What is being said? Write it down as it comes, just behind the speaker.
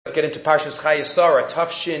Let's get into Parshas Chayei Sarah,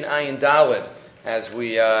 Tafshin Ayin Daled, as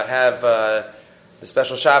we have the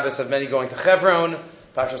special Shabbos of many going to Chevron,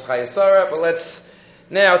 Parshas Chayei Sarah. But let's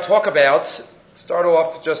now start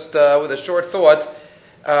off just with a short thought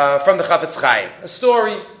from the Chafetz Chaim. A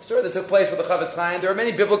story that took place with the Chafetz Chaim. There are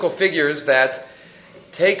many biblical figures that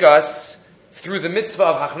take us through the mitzvah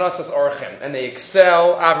of Hachnasas Orchim, and they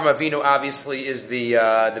excel. Avram Avinu obviously is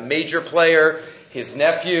the major player. His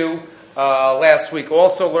nephew last week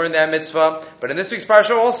also learned that mitzvah, but in this week's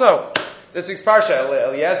parsha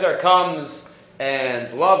Eliezer comes, and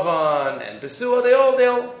Lavan and Besua,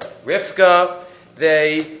 Rivka,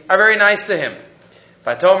 they are very nice to him.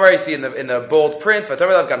 Vatomer, you see in the bold print,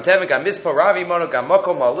 Vatomer Gam Tevin, Gam Mispa, Ravi Mono, Gam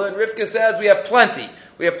Mokom, Malun. Rivka says, we have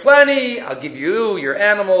plenty, I'll give you your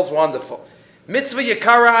animals, wonderful. Mitzvah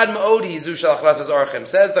Yekara Ad Ma'odi Zu Shel Achnasas Orchim,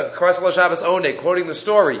 says the Krasel Shabbos Oneg, quoting the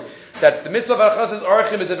story, that the mitzvah of Achnasas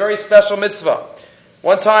Orchim is a very special mitzvah.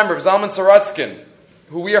 One time, Rav Zalman Saratskin,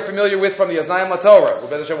 who we are familiar with from the Aznayim LaTorah, who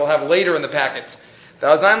we'll have later in the packet. The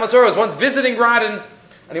Aznayim LaTorah was once visiting Radin,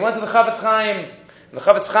 and he went to the Chafetz Chaim, and the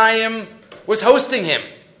Chafetz Chaim was hosting him.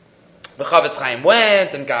 The Chafetz Chaim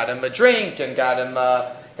went and got him a drink, and got him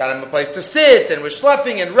a place to sit, and was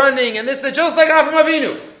schlepping and running, and this, just like Avram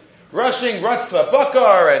Avinu. Rushing, Ratzva,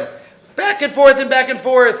 Bakar, and back and forth.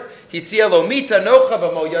 Hitzielo Mita, Nocha,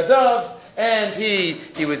 B'mo Yadav, and he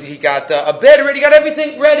got a bed ready, got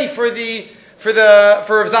everything ready for Rav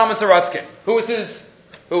Zalman Saratskin,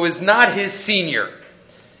 who was not his senior.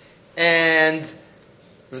 And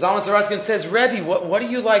Rav Zalman Saratskin says, Rebbe, what do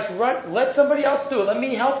you like? Let somebody else do it. Let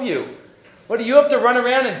me help you. What do you have to run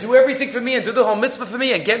around and do everything for me and do the whole mitzvah for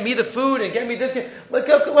me and get me the food and get me this?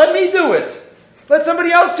 Let me do it. Let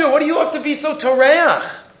somebody else do it. What do you have to be so toreach?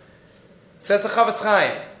 Says the Chafetz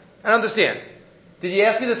Chaim. I don't understand. Did you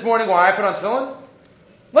ask me this morning why I put on tefillin?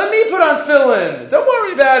 Let me put on tefillin. Don't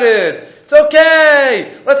worry about it. It's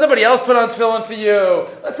okay. Let somebody else put on tefillin for you.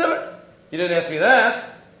 You didn't ask me that.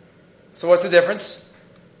 So what's the difference?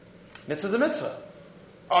 Mitzvah's a mitzvah.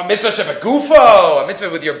 Oh, a mitzvah shebagufo, a mitzvah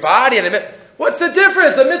with your body, what's the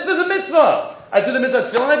difference? A mitzvah's a mitzvah. I do the mitzvah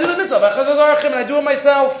tefillin, I do the mitzvah and I do it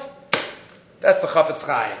myself. That's the Chafetz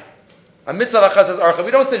Chaim. A mitzvah Chafetz Archa.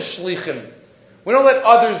 We don't send shlichim. We don't let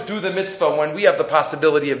others do the mitzvah when we have the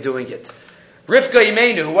possibility of doing it. Rivka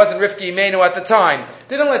Imenu, who wasn't Rivka Imenu at the time,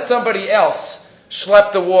 didn't let somebody else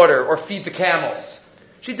schlep the water or feed the camels.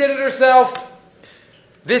 She did it herself.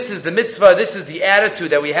 This is the mitzvah. This is the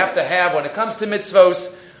attitude that we have to have when it comes to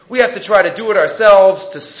mitzvos. We have to try to do it ourselves,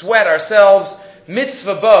 to sweat ourselves.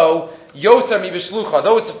 Mitzvah bo, yosar mi b'shlucha.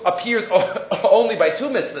 Though it appears only by two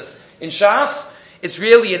mitzvahs. In Shas, it's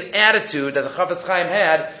really an attitude that the Chafetz Chaim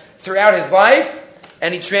had throughout his life,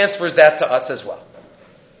 and he transfers that to us as well.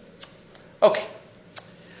 Okay,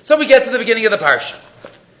 so we get to the beginning of the Parsha.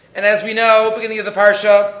 And as we know, beginning of the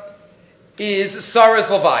Parsha is Sarah's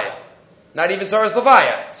Levaya. Not even Sarah's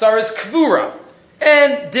Levaya, Sarah's Kvura.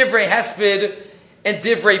 And Divrei Hesped and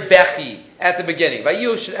Divrei Bechi at the beginning.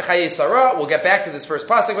 Vayush Chayei Sarah, we'll get back to this first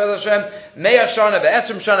pasuk, B'ez Hashem, Me'ah Shana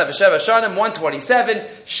ve'esrim Shana ve'sheva Shana, 127,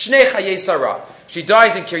 Shnei Chayei Sarah. She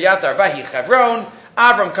dies in Kiryat Arba, Hebron.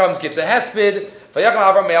 Avram comes, gives a hesped. Vayachal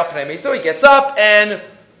Avram me'al pnei mei. So he gets up, and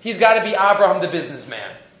he's got to be Abraham the businessman.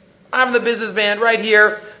 I'm the businessman right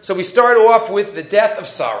here. So we start off with the death of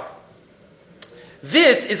Sarah.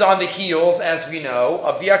 This is on the heels, as we know,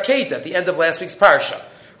 of the Akedah, at the end of last week's parsha.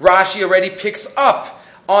 Rashi already picks up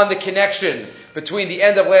on the connection between the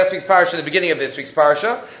end of last week's parsha and the beginning of this week's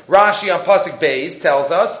parsha. Rashi on Pasuk Beis tells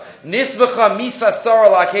us, Nisbacha misa Sarah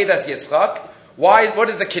la'akedas Yitzchak. What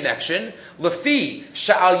is the connection? Lefi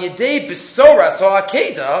sha'al yedei besora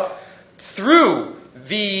ha'akedah, through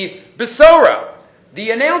the besora,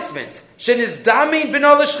 the announcement, shenizdamin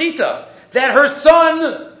b'na l'shchita, that her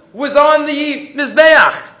son was on the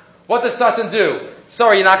mizbeach. What does Satan do?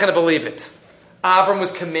 Sorry, you're not going to believe it. Avram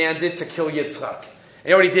was commanded to kill Yitzchak. And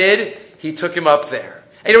you know what he did? He took him up there.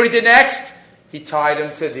 And you know what he did next? He tied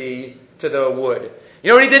him to the wood. You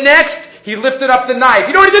know what he did next? He lifted up the knife.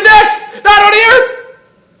 You know what he did next? Not on the earth.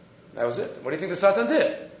 That was it. What do you think the Satan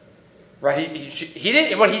did? Right? He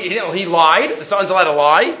didn't. He lied. The Satan's allowed to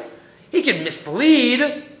lie. He can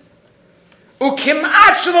mislead.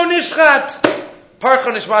 Ukim'at shelo nishchat. Parcha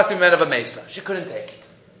nishmas mimena v'meisa. She couldn't take it.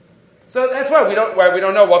 So that's why we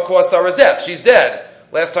don't know what caused Sarah's death. She's dead.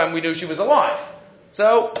 Last time we knew she was alive.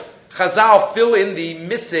 So Chazal fill in the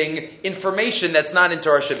missing information that's not in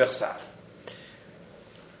Torah Shebechsav.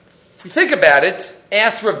 If you think about it,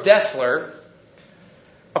 ask Rav Dessler,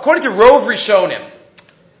 according to Rov Rishonim,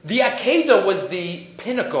 the Akedah was the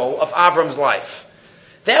pinnacle of Avram's life.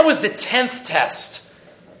 That was the 10th test.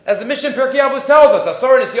 As the Mishnah in Pirkei Avos tells us,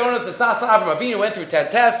 Asor Nisyonos Nisasa Avram Avinu went through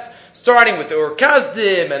 10 tests, starting with Ur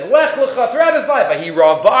Kasdim and Lech Lecha throughout his life.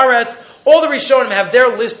 Ahirav Ba'aretz. All the Rishonim have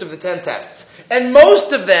their list of the 10 tests. And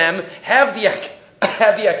most of them have the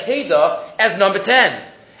Akedah as number 10.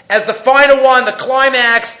 As the final one, the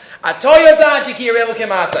climax. Now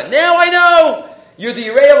I know you're the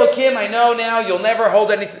Yirei Elokim. I know now you'll never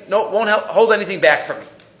hold anything. No, won't hold anything back from me.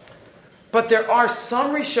 But there are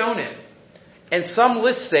some Rishonim, and some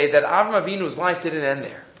lists say that Avram Avinu's life didn't end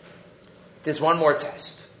there. There's one more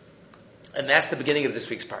test, and that's the beginning of this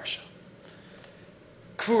week's parsha.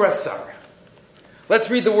 Chayei Sarah.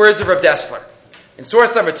 Let's read the words of Rav Dessler in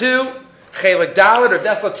source number 2. Chelik Dalet. Rav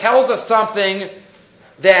Dessler tells us something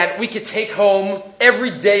that we could take home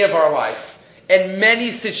every day of our life and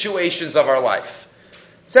many situations of our life.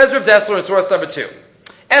 Says Rav Dessler in source number 2.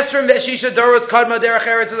 Esrim Veshisha Doros Kadma Derech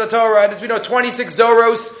Eretz of the Torah. And as we know, 26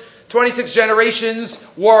 Doros, 26 generations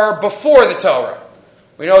were before the Torah.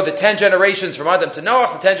 We know the 10 generations from Adam to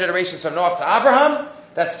Noach, the 10 generations from Noach to Abraham.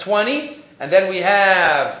 That's 20. And then we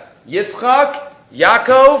have Yitzchak,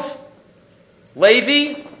 Yaakov,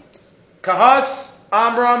 Levi, Kahas,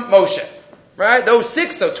 Amram, Moshe. Right? Those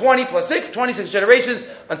 6, so 20 plus 6, 26 generations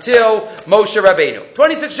until Moshe Rabbeinu.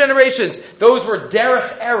 26 generations. Those were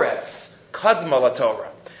Derech Eretz, Kadma LaTorah.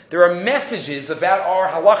 There are messages about our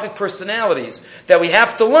halachic personalities that we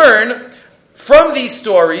have to learn from these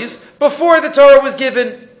stories before the Torah was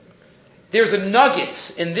given. There's a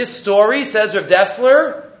nugget in this story, says Rav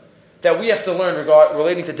Dessler, that we have to learn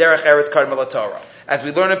relating to Derech Eretz Kadma LaTorah. As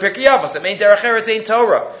we learn in Pirkei Avos, that main Derech Eretz ain't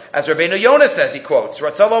Torah. As Rabbeinu Yonah says, he quotes,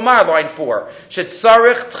 Ratzal Omar, line 4,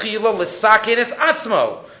 Shetzarech Tchila L'sakenes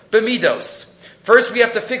Atzmo, B'midos. First we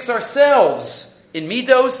have to fix ourselves in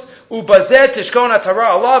Midos, Ubazet Tishkon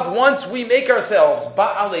HaTorah Alav. Once we make ourselves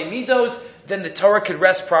Ba'alei Midos, then the Torah could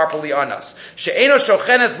rest properly on us. She'eno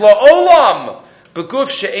Shochenes La'olam, B'guf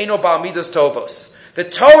She'eno Ba'al Midos Tovos. The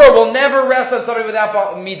Torah will never rest on somebody without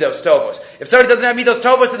Midos Tovos. If somebody doesn't have Midos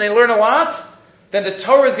Tovos and they learn a lot, then the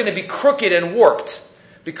Torah is going to be crooked and warped,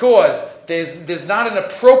 because there's not an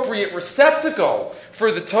appropriate receptacle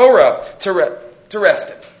for the Torah to rest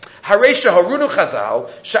in. Haresha harunu chazal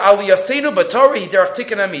sha'aliyasenu b'Torah hiderach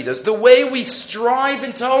tikkun midos. The way we strive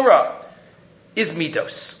in Torah is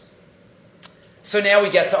midos. So now we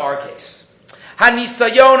get to our case.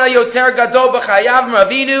 Hanisayon hayoter gadol b'chayav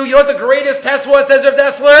Avinu. You know what the greatest test was, says Rav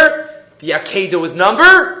Dessler? The Akedah was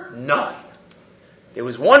number 9. There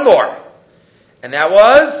was one more. And that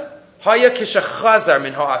was Haya Kishachazar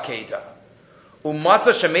min ha'akedah.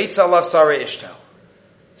 Umatza shemetz alav Sarah ishtel.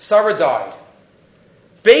 Sarah died.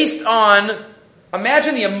 Based on,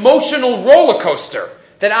 imagine the emotional roller coaster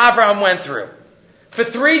that Abraham went through. For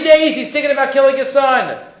 3 days he's thinking about killing his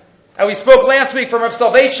son. And we spoke last week from Rav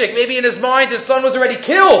Soloveitchik, maybe in his mind his son was already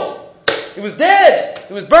killed. He was dead.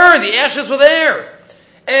 He was burned. The ashes were there.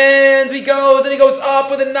 And then he goes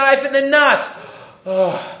up with a knife and then not.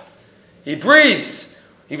 Oh. He breathes.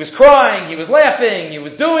 He was crying. He was laughing. He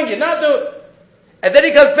was doing it, not doing it. And then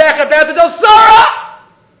he comes back about to tell Sarah!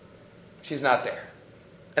 She's not there.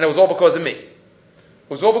 And it was all because of me. It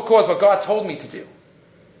was all because of what God told me to do.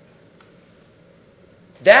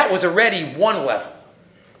 That was already one level.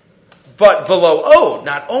 But below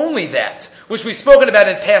not only that, which we've spoken about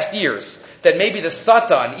in past years, that maybe the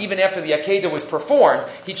Satan, even after the Akedah was performed,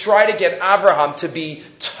 he tried to get Avraham to be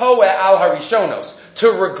Toeh al Harishonos,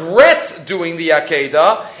 to regret doing the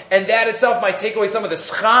Akedah, and that itself might take away some of the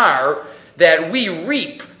schar that we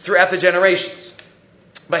reap throughout the generations.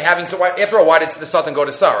 By having, so after all, why did the Satan go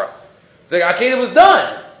to Sarah? The Akedah was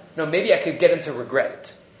done. No, maybe I could get him to regret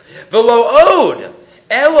it. V'lo od,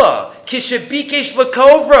 ella, kishabikesh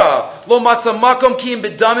lakovra, lo matza makom kiim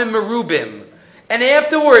bedamim merubim. And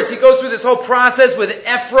afterwards, he goes through this whole process with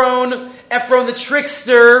Ephron the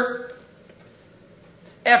trickster,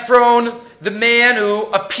 Ephron, the man who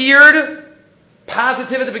appeared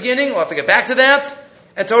positive at the beginning, we'll have to get back to that,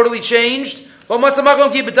 and totally changed. Right,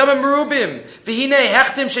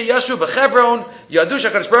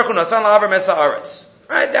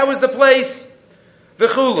 that was the place.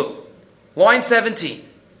 V'chulu. Line 17.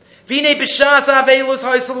 Avram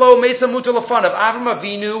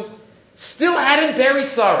Avinu still hadn't buried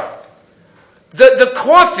Sarah. The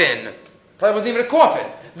coffin, probably wasn't even a coffin,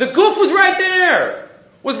 the goof was right there,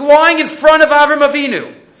 was lying in front of Avram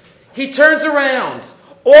Avinu. He turns around.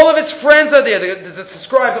 All of his friends are there. The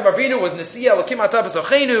scribes of Avinu was Nesiya Elokim Ata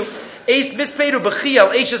B'Sochenu, Eis Mispedu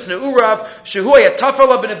B'Chial Eishes Ne'urav, Shehu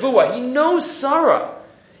Yatafala B'Nevuah. He knows Sarah.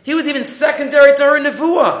 He was even secondary to her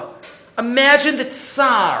Nevuah. Imagine the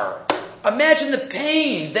tsar. Imagine the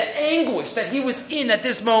pain, the anguish that he was in at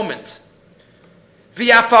this moment.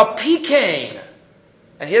 V'afal pikein.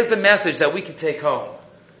 And here's the message that we can take home.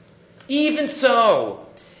 Even so,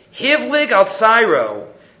 hivlig al tzairo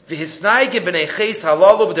v'hisnaigim b'nei ches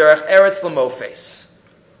halalu b'derech eretz l'mofes.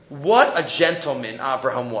 What a gentleman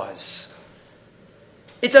Avraham was.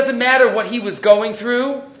 It doesn't matter what he was going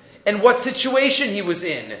through and what situation he was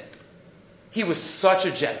in. He was such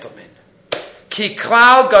a gentleman. Ki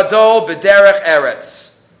klal gadol b'derech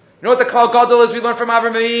eretz. You know what the klal gadol is we learned from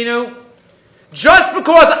Avraham Avinu? Just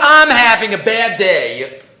because I'm having a bad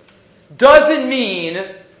day doesn't mean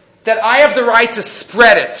that I have the right to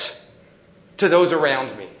spread it to those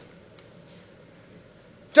around me.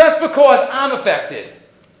 Just because I'm affected,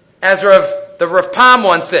 as the Rav Pam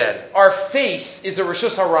once said, our face is a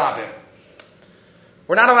Rishus HaRabim.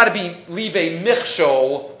 We're not allowed to leave a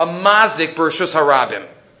michshol, a mazik, Rishus HaRabim.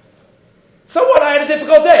 So what? I had a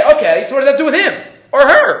difficult day. Okay, so what does that do with him or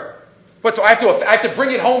her? What? So I have to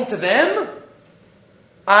bring it home to them?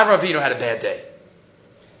 Avraham Avinu had a bad day.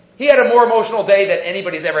 He had a more emotional day than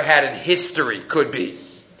anybody's ever had in history could be.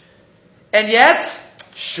 And yet,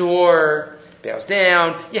 sure, bows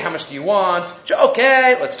down. Yeah, how much do you want? Sure,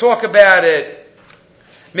 okay, let's talk about it.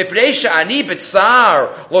 Because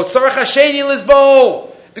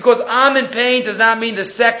I'm in pain does not mean the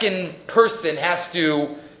second person has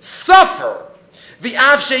to suffer.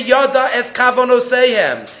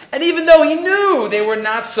 And even though he knew they were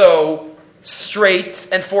not so straight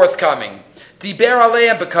and forthcoming. Diber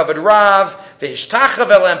aleim bekavod rav, v'hishtachav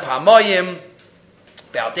elem pamoyim,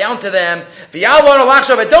 bowed down to them. V'yalon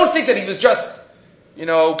alachshav. I don't think that he was just,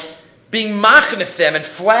 being machnif them and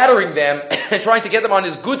flattering them and trying to get them on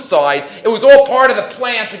his good side. It was all part of the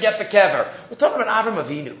plan to get the kever. We're talking about Avraham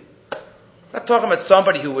Avinu. We're not talking about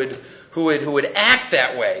somebody who would act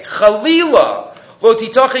that way. Chalila lo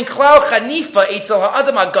titachin klal chanifa etzel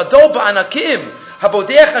ha'adam hagadol ba'anakim.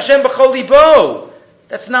 Hashem b'chol libo.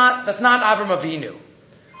 That's not Avraham Avinu.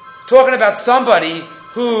 Talking about somebody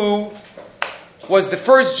who was the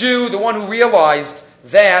first Jew, the one who realized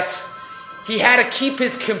that he had to keep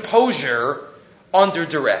his composure under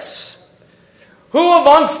duress. Who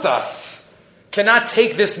amongst us cannot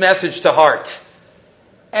take this message to heart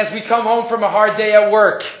as we come home from a hard day at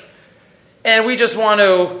work and we just want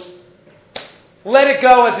to let it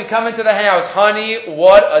go as we come into the house? Honey,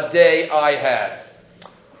 what a day I had.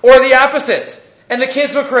 Or the opposite. And the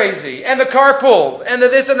kids were crazy. And the car pulls. And the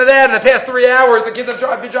this and the that. And the past 3 hours, the kids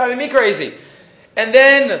have been driving me crazy. And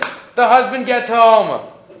then the husband gets home.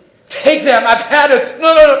 Take them. I've had it.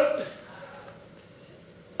 No.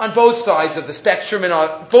 On both sides of the spectrum and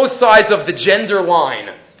on both sides of the gender line,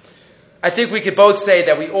 I think we could both say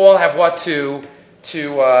that we all have what to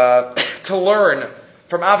learn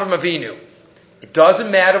from Avraham Avinu. It doesn't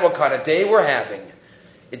matter what kind of day we're having.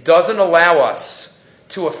 It doesn't allow us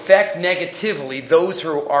to affect negatively those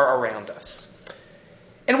who are around us.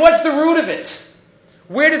 And what's the root of it?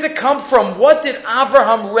 Where does it come from? What did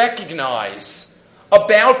Avraham recognize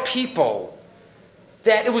about people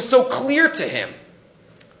that it was so clear to him?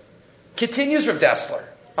 Continues Rav Dessler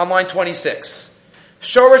on line 26.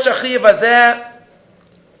 Shoresh achiyav hazeh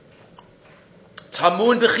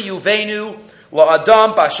tamun b'chiyuvenu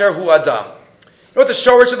la'adam b'asher hu adam. You know what the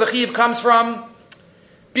shoresh of the chiyuv comes from?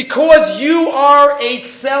 Because you are a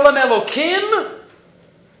tselem Elokim,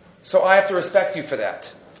 so I have to respect you for that.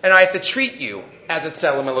 And I have to treat you as a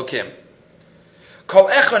tselem Elokim. Kol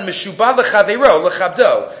echad meshubad lechaveiro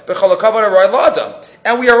lechabdo b'chol hakavod haroy la'adam.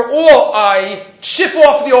 And we are all, I chip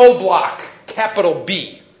off the old block, capital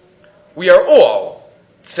B. We are all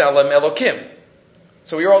tselem Elokim.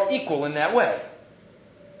 So we are all equal in that way.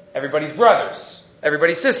 Everybody's brothers.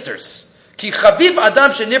 Everybody's sisters. Ki chaviv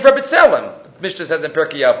adam shenivra b'tselem. Mishnah says in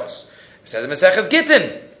Pirkei Avos. It says in Maseches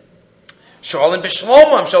Gittin. Shalom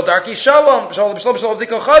b'shlomam shel darki shalom. Shalom b'shlom shalom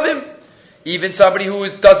dikol chavim. Even somebody who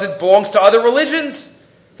belongs to other religions.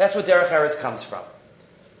 That's what Derech Eretz comes from.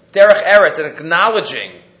 Derech Eretz, and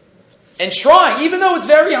acknowledging and trying, even though it's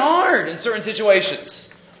very hard in certain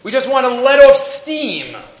situations. We just want to let off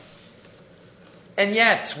steam. And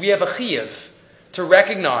yet, we have a chiyuv to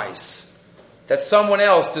recognize that someone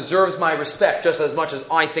else deserves my respect just as much as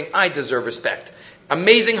I think I deserve respect.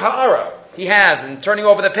 Amazing ha'ara he has in turning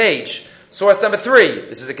over the page. Source number 3.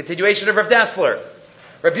 This is a continuation of Rav Dessler.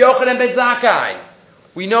 Rabbi Yochanan ben Zakkai.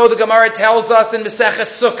 We know the Gemara tells us in Maseches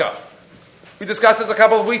Sukkah. We discussed this a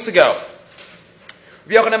couple of weeks ago.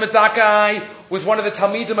 Rabbi Yochanan ben Zakkai was one of the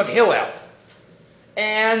Talmidim of Hillel.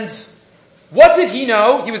 And what did he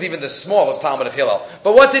know? He was even the smallest Talmud of Hillel.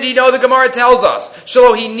 But what did he know? The Gemara tells us.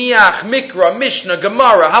 Shalohi niach, Mikra, Mishnah,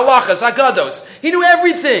 Gemara, Halachas, Haggados. He knew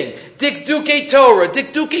everything. Dikdukei Torah,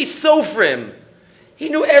 Dikdukei Sofrim. He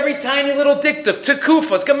knew every tiny little diktuk,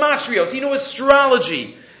 tekufos, gematrios. He knew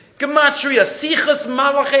astrology, gematria, sichas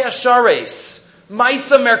malachei ashares,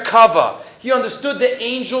 maisa merkava. He understood the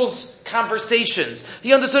angels' conversations.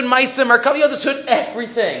 He understood maisa merkava. He understood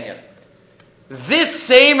everything. This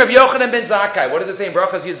same Rabbi Yochanan ben Zakkai, what does it say in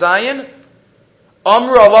Brachas Yuzayin?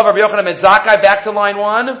 Amru Allah Rabbi Yochanan ben Zakkai, back to line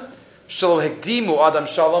 1. Shelo hekdimu adam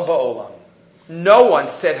shalom ba'olam. No one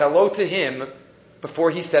said hello to him before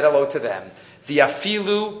he said hello to them.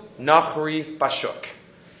 V'afilu nachri bashuk.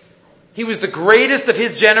 He was the greatest of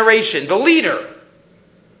his generation, the leader.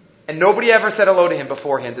 And nobody ever said hello to him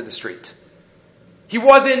before he entered the street. He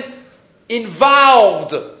wasn't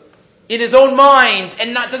involved in his own mind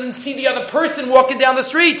and doesn't see the other person walking down the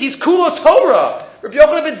street. He's Kula Torah. Rabbi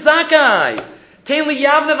Yochanan ben Zakkai. Tein li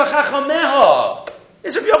yavne v'chachameha.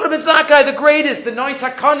 Is Rabbi Yochanan ben Zakkai the greatest, the 9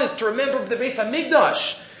 takanas to remember the Beis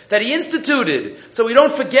HaMikdash that he instituted, so we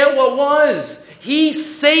don't forget what was. He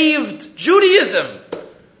saved Judaism.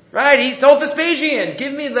 Right? He told Vespasian,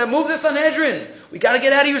 move the Sanhedrin. We got to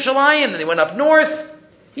get out of Yerushalayim. And they went up north.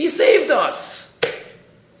 He saved us.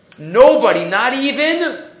 Nobody, not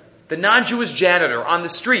even the non-Jewish janitor on the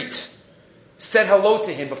street, said hello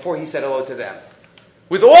to him before he said hello to them.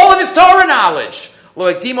 With all of his Torah knowledge. You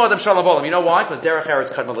know why? Because derech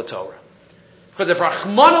eretz kadma l'Torah. Because if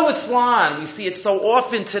Rahman al-Itzlan, we see it so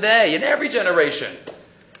often today, in every generation,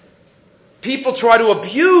 people try to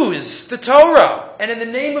abuse the Torah, and in the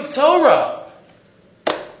name of Torah,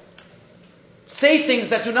 say things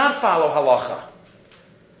that do not follow halacha.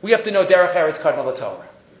 We have to know derech eretz kadma l'Torah.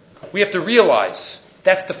 We have to realize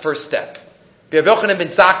that's the first step. Rabbi Yochanan ben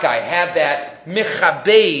Zakkai had that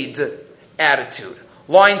mechabed attitude.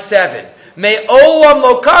 Line 7. May olam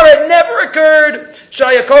lokar, it never occurred.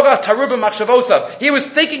 Shayakocha taruba machshavosav. He was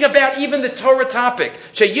thinking about even the Torah topic.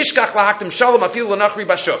 Sheyishkach lahaktim shalom afilu l'nachri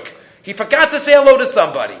bashuk. He forgot to say hello to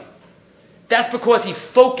somebody. That's because he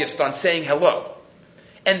focused on saying hello.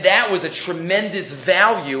 And that was a tremendous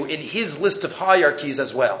value in his list of hierarchies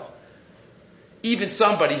as well. Even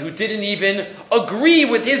somebody who didn't even agree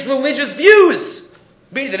with his religious views.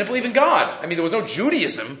 I mean, he didn't believe in God. I mean, there was no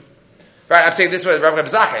Judaism. Right, I'm saying this was Rabbi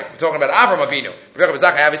Zakkai. We're talking about Avram Avinu. Rabbi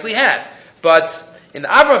Zakkai obviously had. But in the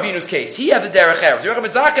Avram Avinu's case, he had the derech eretz. Rabbi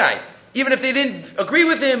Zakkai, even if they didn't agree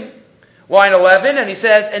with him. Line 11, and he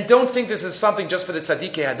says, and don't think this is something just for the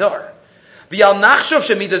Tzadikei Hadar. V'al nachshov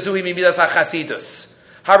shemida zuhi mimidas hachasidus.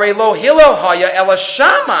 Harei lo hillel haya ela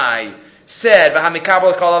Shammai said,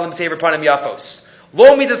 v'hamikabel kol alam sever panim yafos.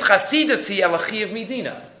 Lo midas chasidus hi ela chiyav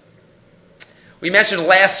midina. We mentioned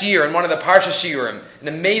last year in one of the Parsha Shiurim an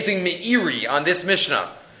amazing me'iri on this Mishnah.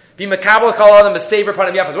 V'makabel kol adam b'sever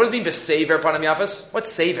panim yafos. What does it mean b'sever panim yafos?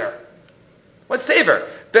 What's saver? What's saver?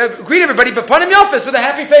 Greet everybody, but panim yafos with a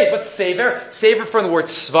happy face. What's saver? Saver from the word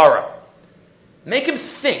svara. Make him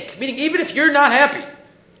think. Meaning, even if you're not happy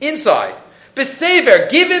inside, b'sever,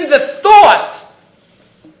 give him the thought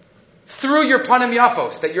through your panim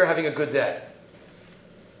yafos that you're having a good day.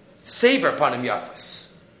 Saver panim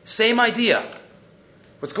yafos. Same idea.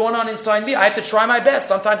 What's going on inside me? I have to try my best.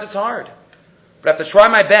 Sometimes it's hard. But I have to try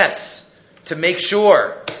my best to make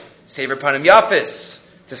sure, Sever Panim Yafis,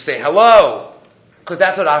 to say hello. Because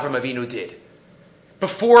that's what Avram Avinu did.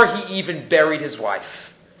 Before he even buried his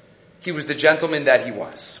wife. He was the gentleman that he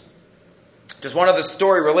was. Just one other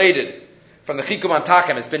story related from the Chikum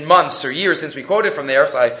Antakim. It's been months or years since we quoted from there,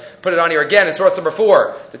 so I put it on here again. It's source number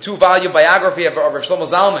 4, the 2-volume biography of Rav Shlomo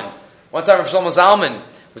Zalman. One time Rav Shlomo Zalman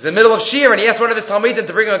was in the middle of Shir, and he asked one of his Talmidim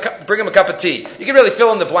to bring him a cup of tea. You can really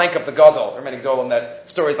fill in the blank of the Gadol. There are many Gadolim that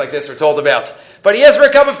stories like this are told about. But he asked for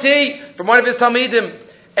a cup of tea from one of his Talmidim.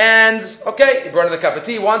 And, okay, he brought in the cup of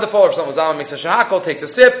tea. Wonderful. Rav Shlomo Zalman makes a shahakol, takes a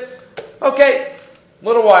sip. Okay. A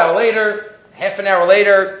little while later, half an hour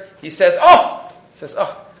later, he says, I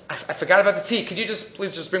forgot about the tea. Could you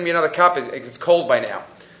please just bring me another cup? It's cold by now.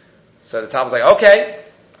 So the Talmid's like, okay.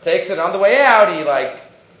 Takes it on the way out.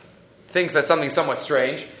 He thinks that's something somewhat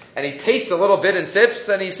strange, and he tastes a little bit and sips,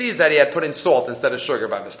 and he sees that he had put in salt instead of sugar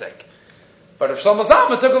by mistake. But if Shlomo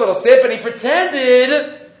Zalman took a little sip, and he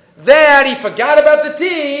pretended that he forgot about the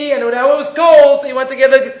tea, and now it was cold, so he went to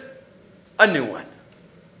get a new one.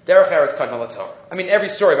 Derech Eretz Kadma L'Torah. I mean, every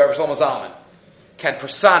story about Shlomo Zalman can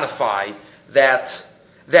personify that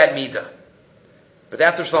midah. But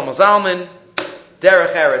that's what Shlomo Zalman,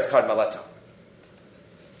 Derech Eretz Kadma L'Torah.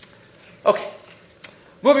 Okay.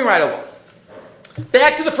 Moving right along.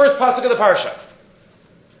 Back to the first pasuk of the parsha.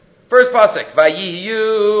 First pasuk,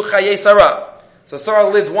 Vayiyu Chayei Sarah. So Sarah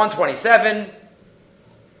lived 127.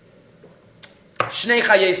 Shnei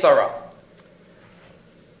Chayei Sarah.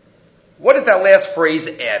 What is that last phrase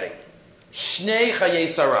adding? Shnei Chayei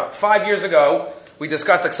Sarah. 5 years ago, we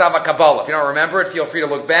discussed the Ksava Kabbalah. If you don't remember it, feel free to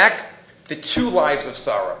look back. The 2 lives of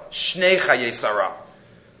Sarah. Shnei Chayei Sarah.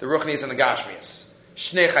 The Ruchnis and the Gashmias.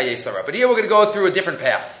 Shnei Chayei Sarah. But here we're going to go through a different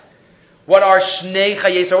path. What are Shnei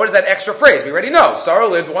Chayei Sarah? What is that extra phrase? We already know. Sarah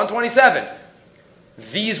lived 127.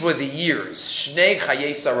 These were the years. Shnei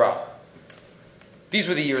Chayei Sarah. These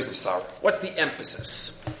were the years of Sarah. What's the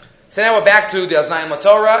emphasis? So now we're back to the Aznayim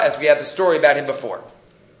LaTorah as we had the story about him before.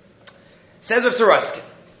 Says of Saratskin.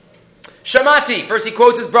 Shamati. First he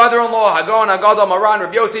quotes his brother-in-law, Hagon, Agadol, Maran,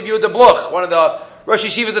 Rabbi Yosef Yehuda Bluch, one of the Rosh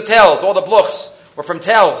Yeshivas of Tels. All the Bluchs were from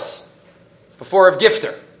Tels, before of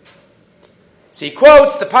Gifter. So he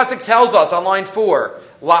quotes, the Pasuk tells us on line 4,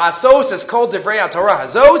 La'asos is called Divrei Torah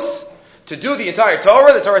Hazos, to do the entire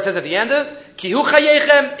Torah. The Torah says at the end of, Kihu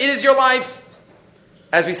Chayechem, it is your life.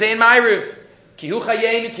 As we say in Ma'ariv, Kihu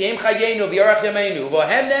Chayenu, Kihem Chayenu, V'yorach Yameinu,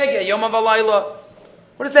 V'ohem Nege, Yom HaValayla.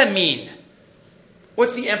 What does that mean?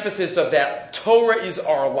 What's the emphasis of that? Torah is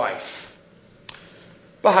our life.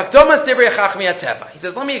 B'hakdomas Divrei Chachmi HaTeva. He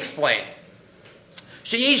says, let me explain.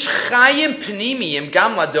 Sheyesh Chayim Pnimiyim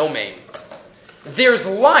Gam Ladomein. There's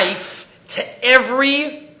life to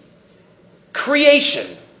every creation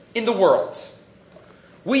in the world.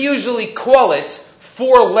 We usually call it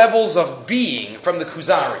 4 levels of being from the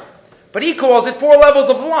Kuzari. But he calls it 4 levels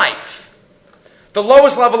of life. The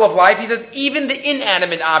lowest level of life, he says, even the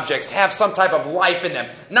inanimate objects have some type of life in them.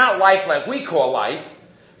 Not life like we call life,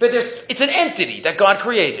 but it's an entity that God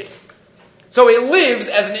created. So it lives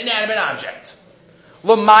as an inanimate object.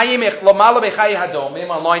 On line 8,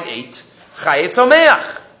 Chayei Sarah,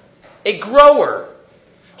 a grower.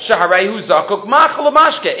 Shaharehu zakuk machal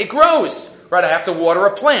mashke. It grows. Right, I have to water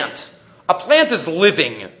a plant. A plant is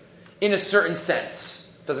living in a certain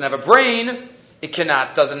sense. Doesn't have a brain. It's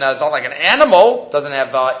not like an animal. Doesn't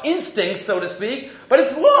have instincts, so to speak. But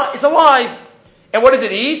it's alive. And what does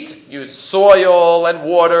it eat? Use soil and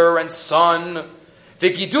water and sun.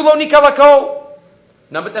 V'gidulo nikalakol.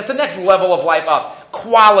 No, but that's the next level of life up.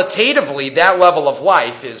 Qualitatively, that level of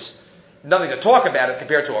life is nothing to talk about as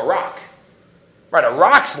compared to a rock. Right, a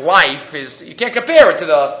rock's life is, you can't compare it to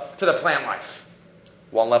the plant life.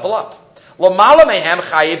 One level up.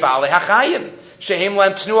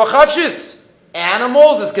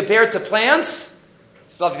 Animals as compared to plants,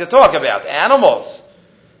 it's nothing to talk about. Animals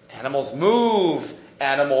move,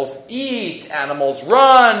 animals eat, animals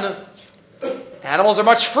run. Animals are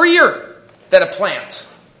much freer than a plant.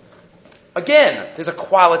 Again, there's a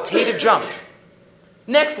qualitative jump.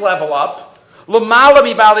 Next level up, a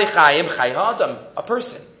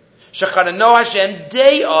person.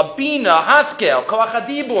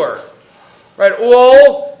 Right,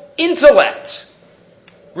 all intellect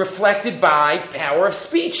reflected by power of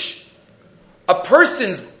speech. A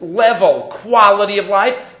person's level, quality of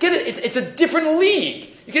life, get it? It's a different league.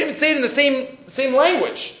 You can even say it in the same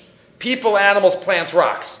language. People, animals, plants,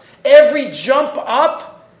 rocks. Every jump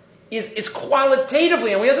up is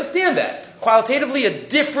qualitatively, and we understand that, qualitatively a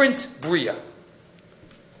different bria.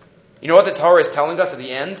 You know what the Torah is telling us at the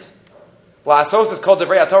end? La'asos is called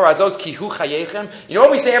Divrei Torah Azos Kihu Chayechem. You know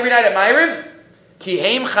what we say every night at Ma'ariv?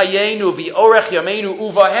 Kihem Chayenu V'orech Yameinu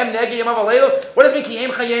Uvahem Nege Yom HaValayla. What does it mean,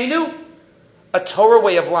 Kihem Chayenu? A Torah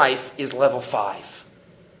way of life is level 5.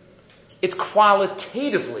 It's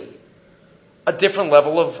qualitatively a different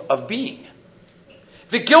level of being.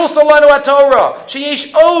 V'gil Solanu HaTorah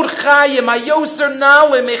Sheyesh Od Chayim Hayoser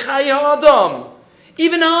Nale Mechayei Adam.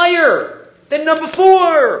 Even higher than number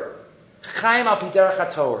 4. Chayim Al Piderach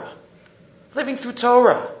HaTorah. Living through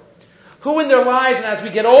Torah. Who in their lives, and as we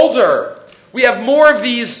get older, we have more of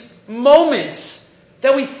these moments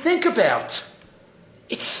that we think about.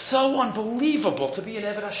 It's so unbelievable to be an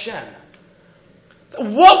Eved Hashem.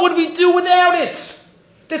 What would we do without it?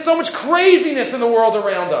 There's so much craziness in the world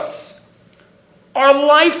around us. Our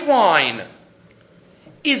lifeline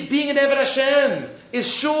is being an Eved Hashem, is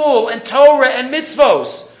shul and Torah and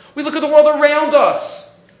mitzvos. We look at the world around us.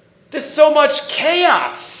 There's so much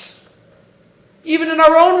chaos, even in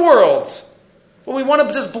our own world. But we want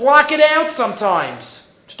to just block it out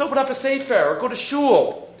sometimes. Just open up a sefer or go to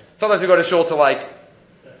shul. Sometimes we go to shul to learn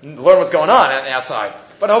what's going on outside.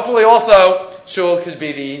 But hopefully also shul could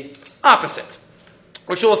be the opposite.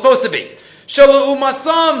 What shul is supposed to be. Shul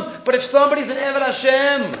umasam. But if somebody's an Eved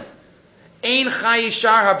Hashem, ein Chayei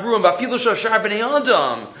Sarah habruim b'afilu shar b'nei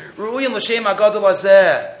adam ru'uyim l'shem hagadol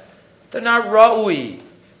hazeh. They're not ra'ui.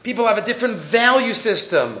 People have a different value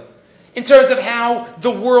system in terms of how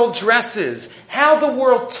the world dresses, how the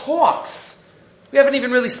world talks. We haven't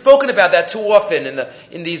even really spoken about that too often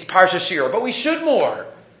in these Parsha Shira, but we should more.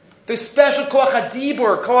 The special koach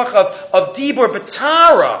hadibur, koach of dibur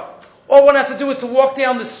b'tara. All one has to do is to walk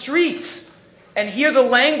down the street and hear the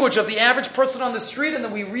language of the average person on the street, and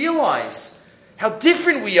then we realize how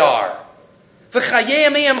different we are. And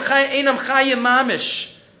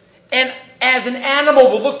as an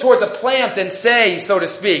animal will look towards a plant and say, so to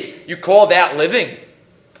speak, you call that living?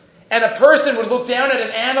 And a person would look down at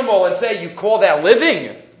an animal and say, you call that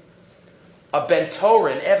living? A Ben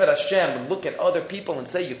Torah, an Eved Hashem, would look at other people and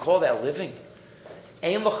say, you call that living?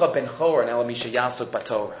 Ein locha ben chor ela misha yasuk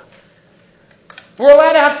b'Torah. We're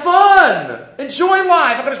allowed to have fun, enjoy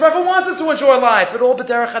life. HaKadosh Baruch Hu wants us to enjoy life, but all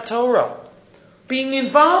b'derech HaTorah. Being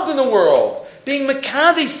involved in the world, being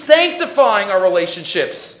mekadeh, sanctifying our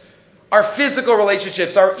relationships, our physical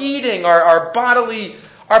relationships, our eating, our bodily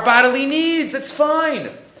needs. It's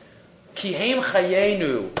fine. Kihem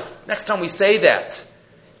chayenu. Next time we say that,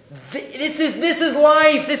 this is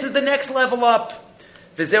life. This is the next level up.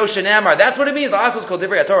 V'zeu shenamar. That's what it means. La'asos kol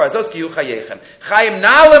divrei haTorah azos ki yu chayechem. Chayim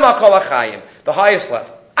na'alem al kol ha'chayim. The highest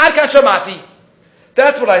level. Ad kan shamati.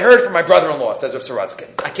 That's what I heard from my brother-in-law, says Rav Saratsky.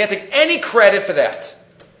 I can't take any credit for that.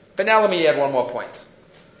 But now let me add one more point.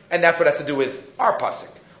 And that's what has to do with our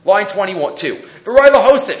pasuk. Line 22. V'roi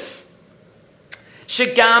lahosif.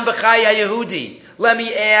 Shegam b'chai ha'yehudi. Let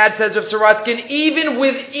me add, says Rav Saratsky, even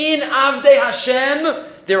within Avdei Hashem,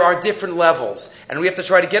 there are different levels. And we have to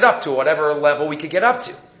try to get up to whatever level we could get up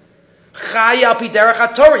to. Chai al pi derech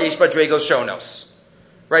haTorah yesh badregos shonos.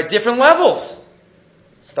 Right? Different levels.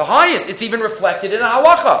 It's the highest. It's even reflected in a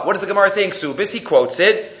halacha. What is the Gemara saying? Ksubis, he quotes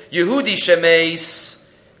it. Yehudi shemeis.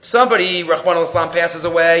 Somebody, Rachman al-Islam, passes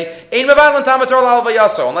away. Ein mevatel Talmud Torah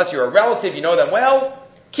l'alvayaso. Unless you're a relative, you know them well,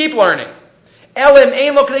 keep learning. Elim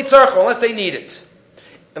ein lo k'nei tzarcho, unless they need it.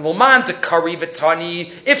 And l'man tekari v'tani.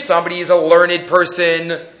 If somebody is a learned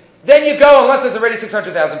person, then you go, unless there's already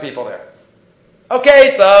 600,000 people there.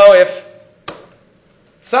 Okay, so if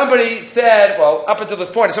somebody said, well, up until this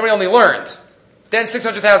point, if somebody only learned, then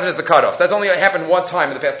 600,000 is the cutoff. That's only happened one time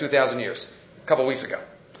in the past 2,000 years, a couple of weeks ago.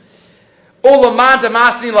 But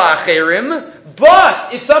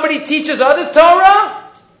if somebody teaches others Torah,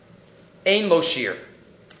 ein lo shir.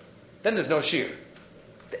 Then there's no shir.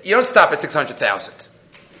 You don't stop at 600,000.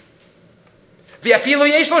 Even if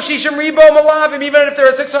there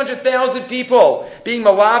are 600,000 people being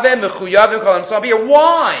malavim, mechuyavim, kolam sabir.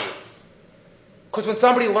 Why? Because when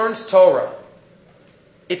somebody learns Torah,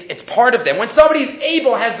 it's part of them. When somebody's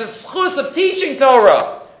able, has the schus of teaching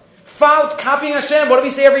Torah, copying Hashem, what do we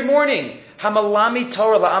say every morning? Hamalami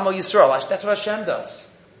Torah la'amo Yisrael. That's what Hashem does.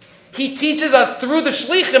 He teaches us through the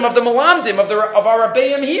shlichim of the malamdim, of our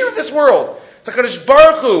Rabbeim here in this world. It's HaKadosh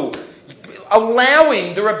Baruch Hu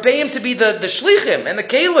allowing the Rabbeim to be the shlichim and the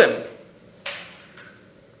kelim.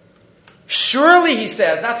 Surely, he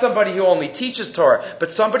says, not somebody who only teaches Torah,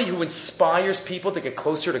 but somebody who inspires people to get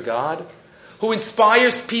closer to God, who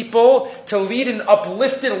inspires people to lead an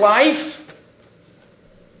uplifted life.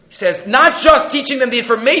 He says, not just teaching them the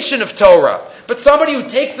information of Torah, but somebody who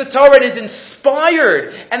takes the Torah and is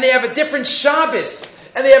inspired, and they have a different Shabbos,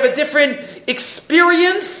 and they have a different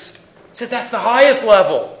experience. He says that's the highest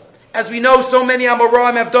level. As we know, so many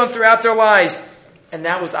Amoraim have done throughout their lives. And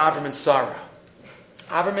that was Avram and Sarah.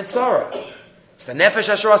 Avram and Sarah. It's the Nefesh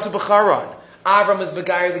Asher Asu B'charan. Avram is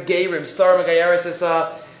Begayer the Geirim. Sarah Begayeris is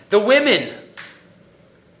the women.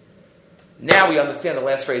 Now we understand the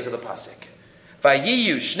last phrase of the pasuk.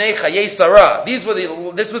 Vayiyu Shnei Chayei Sarah. This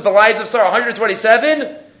was the lives of Sarah.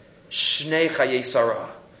 127. Shnei Chayei Sarah.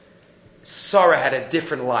 Sarah had a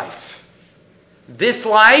different life. This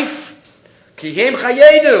life, Kihem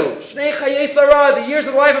Chayenu, Shnei Chayei Sarah. The years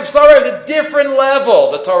of the life of Sarah is a different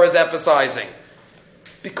level. The Torah is emphasizing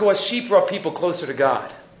because she brought people closer to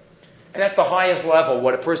God, and that's the highest level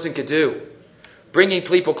what a person could do, bringing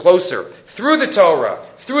people closer through the Torah.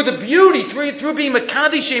 Through the beauty, through being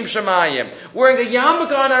Makadishim Shemayim, wearing a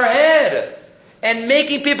yarmulke on our head, and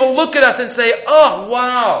making people look at us and say, oh,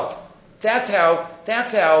 wow, that's how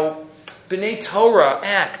B'nai Torah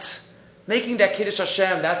act. Making that Kiddush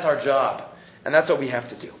Hashem, that's our job. And that's what we have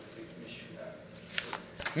to do.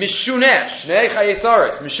 Mishuneh, Shnei Chayei Sarah,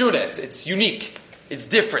 it's Mishuneh, it's unique, it's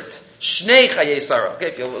different. Shnei Chayei Sarah, okay,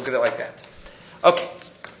 if you look at it like that. Okay,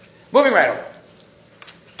 moving right on.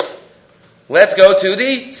 Let's go to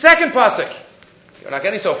the second pasuk. We're not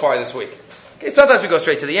getting so far this week. Okay, sometimes we go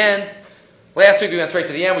straight to the end. Last week we went straight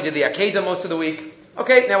to the end. We did the Akedah most of the week.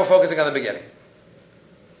 Okay, now we're focusing on the beginning.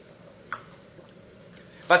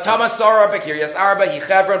 Vatama Sarah beKiryas Arba hi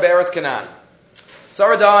Chevron be'eretz Canaan.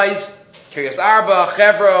 Sarah dies. Kiryas Arba,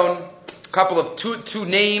 Chevron. A couple of two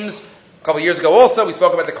names. A couple of years ago also we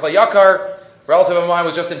spoke about the Klei Yakar. A relative of mine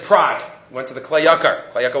was just in Prague. Went to the Klei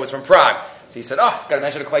Yakar. Klei Yakar was from Prague. So he said, got to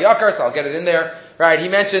mention the Klei Yakar, so I'll get it in there. Right? He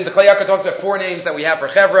mentioned, the Chayei Sarah talks about 4 names that we have for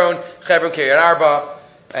Chevron, Kiryat Arba,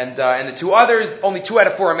 and the 2 others, only 2 out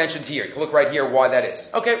of 4 are mentioned here. You can look right here why that is.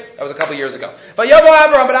 Okay, that was a couple years ago. But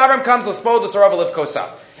Avram comes, L'spod L'sarav Liv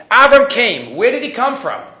Kosa. Avram came. Where did he come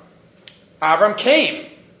from? Avram came.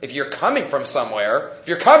 If you're coming from somewhere, if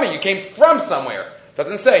you're coming, you came from somewhere.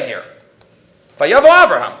 Doesn't say here. Vayavo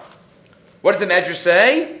Avraham. What does the Medrash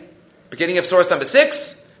say? Beginning of source number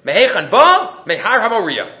 6. Mehechan ba mehar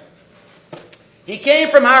HaMoriah. He came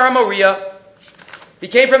from Har HaMoriah. He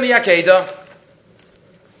came from the Akedah,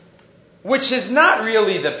 which is not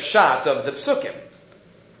really the pshat of the psukim.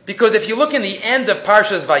 Because if you look in the end of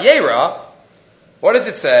Parshas Vayera, what does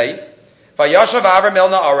it say? Vayashav Avram el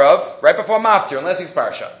Na'arav, right before Maftir, in last week's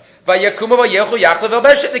Parsha. Vayakuma vayechu yachlev el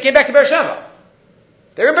Beersheva. They came back to Beersheva.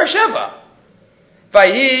 They're in Beersheva.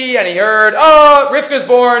 Vayi, and he heard, Rivka's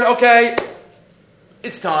born, okay.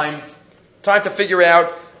 It's time. Time to figure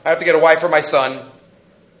out, I have to get a wife for my son.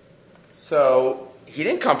 So, he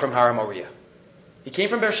didn't come from Har HaMoriah. He came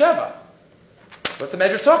from Beersheva. What's the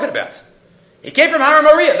Medrash talking about? He came from Har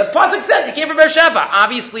HaMoriah. The pasuk says he came from Beersheva.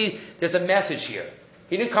 Obviously, there's a message here.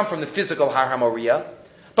 He didn't come from the physical Har HaMoriah,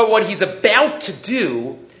 but what he's about to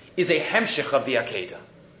do is a hemshech of the Akedah.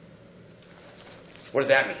 What does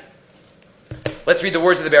that mean? Let's read the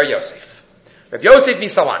words of the Ber Yosef. Rav Yosef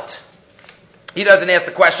Misalant. He doesn't ask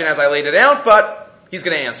the question as I laid it out, but he's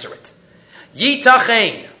going to answer it.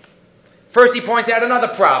 Yitachein. First he points out another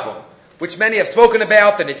problem, which many have spoken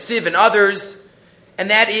about, the Nitziv and others, and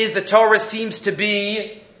that is the Torah seems to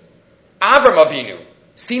be, Avram Avinu,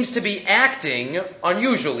 seems to be acting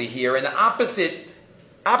unusually here, in the opposite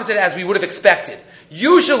as we would have expected.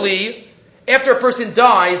 Usually, after a person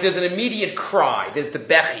dies, there's an immediate cry. There's the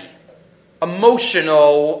bechi.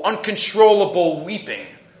 Emotional, uncontrollable weeping.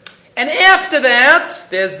 And after that,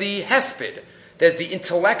 there's the hesped. There's the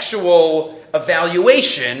intellectual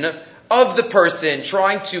evaluation of the person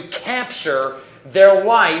trying to capture their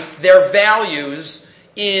life, their values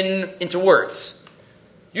into words.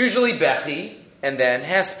 Usually bechi, and then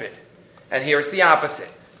hesped. And here it's the opposite.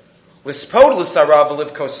 L'spod l'sarav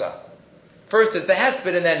liv kosa. First is the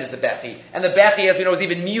hesped, and then is the bechi. And the bechi, as we know, is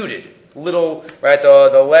even muted. Little, right,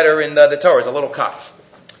 the letter in the Torah is a little kaf.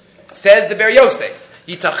 Says the Ber Yosef,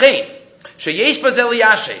 Yitachein, sheyesh bazel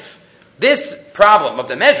yashev. This problem of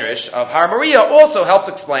the Medrash of Har HaMoriah also helps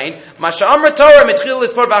explain Masha Amra Torah mitchil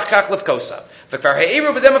l'spod b'achkach liv kosa. The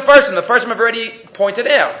first have already pointed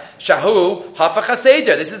out. Shahu hafach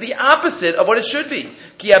haseder. This is the opposite of what it should be.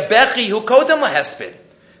 Ki habechi hu kodem lahesped.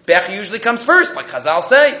 Bechi usually comes first, like Chazal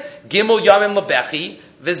say. Gimel yamim lebechi,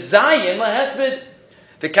 v'zayin lahesped.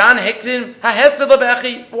 V'kan hektin hahesped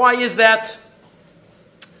lebechi. Why is that?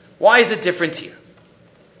 Why is it different here?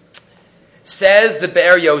 Says the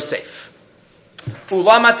Ber Yosef.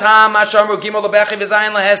 Ulamatam ashamru gimel lebechi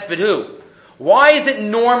v'zayin lahesped. Who? Why is it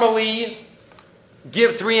normally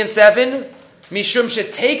give 3 and 7? Mishum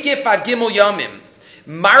shetekif ad gimel yamim.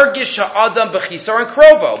 Margish ha'adam b'chisar and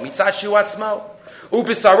krovo. Mitzat shu atzmo.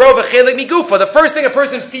 Ubisaro v'chelik migufa. The first thing a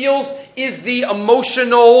person feels is the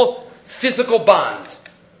emotional, physical bond.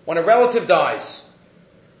 When a relative dies,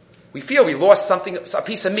 we feel we lost something, a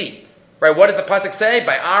piece of meat. Right? What does the pasuk say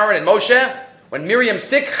by Aaron and Moshe? When Miriam's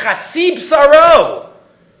sick, chatzib saro.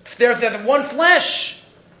 They're one flesh.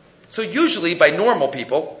 So usually by normal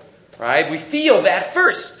people, right, we feel that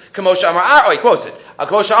first. Kamosha Amar Aaron, he quotes it.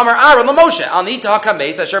 Kamosha Amar Aaron LaMoshe. Al nita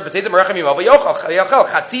hakameis asher b'teitzim merachem yimov v'yochel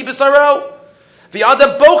chatzib saro.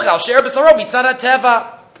 V'yada bochel sher b'saro mitzad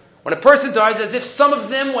teva. When a person dies, as if some of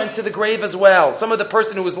them went to the grave as well. Some of the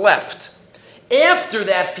person who was left. After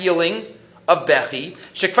that feeling of bechi,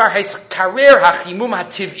 shekvar karer hachimum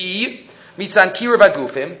hativ'i mitzan kira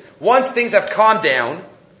bagufim. Once things have calmed down,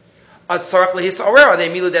 then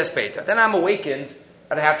I'm awakened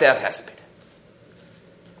and I have to have hesped.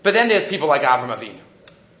 But then there's people like Avram Avinu.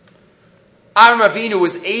 Avram Avinu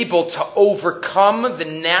was able to overcome the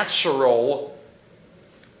natural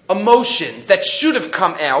emotions that should have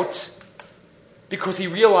come out because he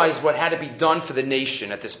realized what had to be done for the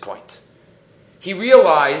nation at this point. He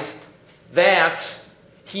realized that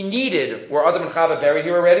he needed, were Adam and Chava buried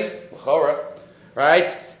here already?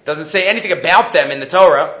 Right? Doesn't say anything about them in the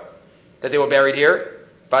Torah that they were buried here.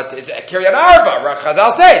 But it's Kiryat Arba,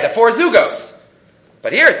 Chazal say, the 4 zugos.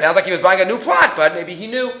 But here it sounds like he was buying a new plot, but maybe he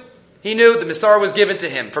knew. He knew the Messiah was given to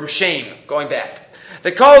him from shame, going back.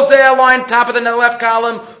 The Kol Zeh line, top of the left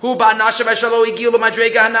column, Hu Ba'nashav Eshalo Igilu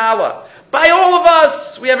Madrega Hanala. By all of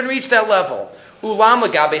us, we haven't reached that level. Ulam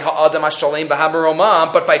Lagabe Ha'adam Hashalem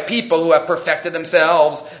B'Hamaromam, but by people who have perfected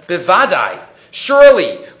themselves, Bivadai,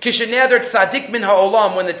 Surely, kisheneder tzaddik min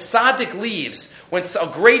ha'olam, when the tzaddik leaves, when a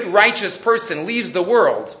great righteous person leaves the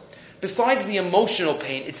world, besides the emotional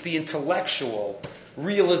pain, it's the intellectual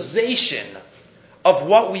realization of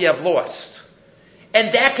what we have lost.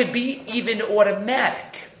 And that could be even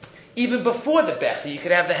automatic. Even before the Bechi, you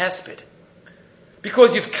could have the Hesped.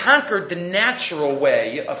 Because you've conquered the natural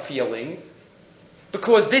way of feeling,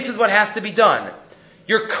 because this is what has to be done.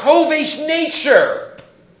 Your kovesh nature.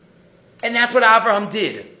 And that's what Avraham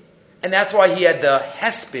did. And that's why he had the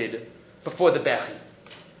Hesped before the Bechi.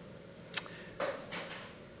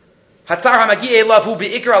 And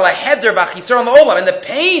the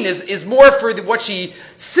pain is more for what she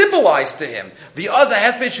symbolized to him.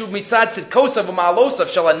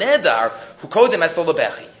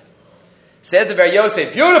 Says the Ber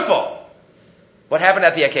Yosef, beautiful. What happened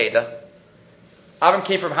at the Akedah? Avram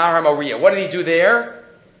came from Har HaMoriah. What did he do there?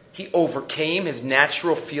 He overcame his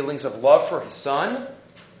natural feelings of love for his son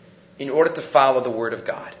in order to follow the word of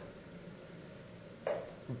God.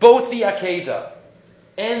 Both the Akedah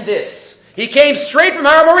and this. He came straight from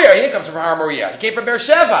Har HaMoriah. He didn't come from Har HaMoriah. He came from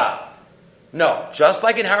Beersheba. No, just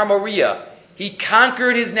like in Har HaMoriah, he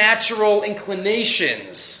conquered his natural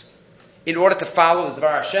inclinations in order to follow the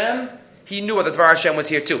Dvar Hashem. He knew what the Dvar Hashem was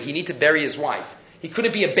here too. He needed to bury his wife. He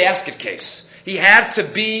couldn't be a basket case. He had to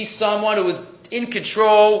be someone who was in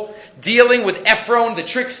control, dealing with Ephron, the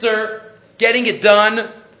trickster, getting it done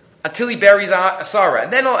until he buries Sarah,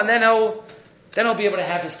 and then he'll be able to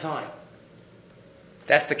have his time.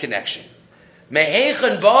 That's the connection.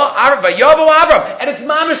 Mehechan ba Vayavo Avram, and it's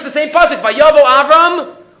mamish the same pasuk. Vayavo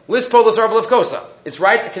Avram lispo l'sarv levkosa. It's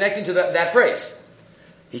right connecting to that phrase.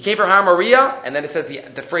 He came from Har HaMoriah, and then it says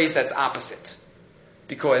the phrase that's opposite,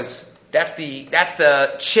 because that's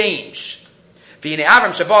the change. V'hinei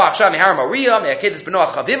Avram shaba achshav mehar HaMoriah me'akedus b'no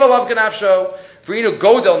chaviv alav ganafsho v'inu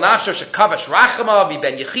godel nafsho shekavash rachama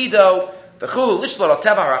miben yechido v'chulu lishlot al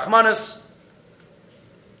teva harachmanus.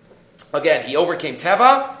 Again, he overcame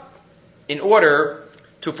Teva in order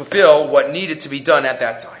to fulfill what needed to be done at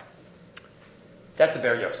that time. That's the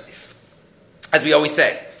Ber Yosef. As we always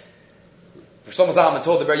say, Shlomo Zalman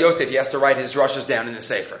told the Ber Yosef he has to write his drushes down in a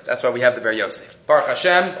sefer. That's why we have the Ber Yosef. Baruch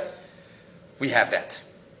Hashem, we have that.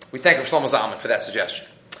 We thank Shlomo Zalman for that suggestion.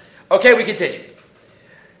 Okay, we continue.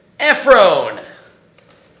 Ephron.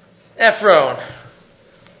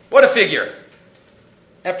 What a figure.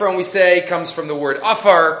 Ephron, we say, comes from the word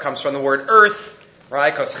afar, comes from the word earth,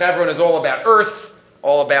 right? Because Chevron is all about earth,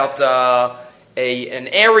 all about an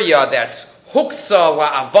area that's huksa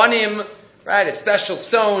la'avanim, right? It's special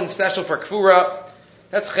stone, special for kfura.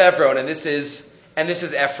 That's Chevron, and this is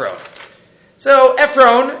Ephron. So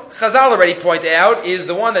Ephron, Chazal already point out, is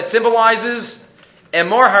the one that symbolizes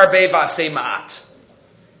Emor harbe v'asei ma'at.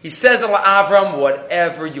 He says to Avram,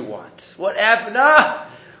 whatever you want, whatever.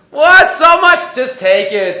 What? So much? Just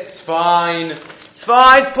take it. It's fine.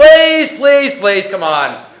 Please, come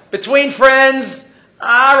on. Between friends,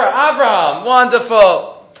 Abraham,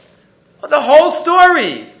 wonderful. The whole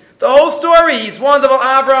story. He's wonderful,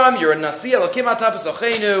 Abraham. You're a Nasi Elokim Ata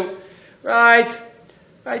B'Sochenu. Right?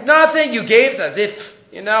 Nothing. You gave as if,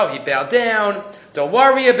 he bowed down. Don't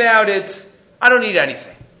worry about it. I don't need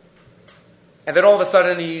anything. And then all of a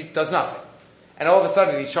sudden he does nothing. And all of a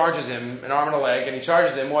sudden he charges him an arm and a leg, and he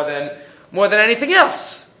charges him more than anything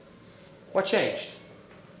else. What changed?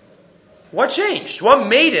 What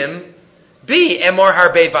made him be Emor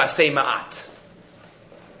Harbe V'asei Ma'at?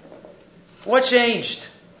 What changed?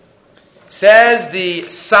 Says the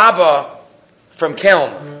Saba from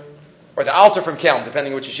Kelm, or the Alter from Kelm,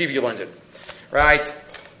 depending which yeshiva you learned it. Right?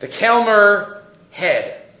 The Kelmer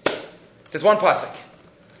head. There's one pasuk.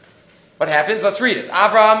 What happens? Let's read it.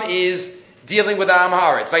 Avram is dealing with Am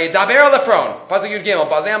Haaretz. Vayedaber al Ephron. Pasuk Yud Gimel.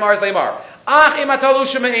 Bazei Am Haaretz leimar. Ach im atalu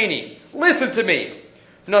shemeini. Listen to me.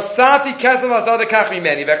 Nosati kesef azad kach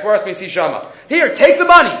mimeni vekvaras misi shama. Here, take the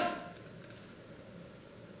money.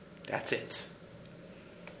 That's it.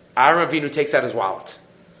 Aaron Avinu takes out his wallet.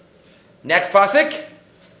 Next pasuk.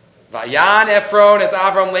 Vayan Ephron as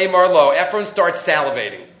Avram leimar lo. Ephron starts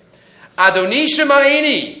salivating. Adoni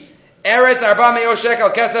shemeini. Eretz arba meo shekel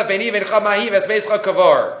kesef beni v'ncha mahi v'esveischa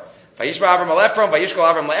kavor. Vayishma Avram al Ephron, Vayishkol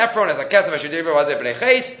Avram la Ephron, as a kesef Hashudirva was b'nei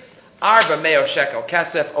ches, arba meo shekel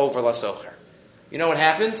kesef over la socher. You know what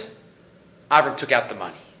happened? Avram took out the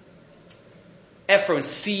money. Ephron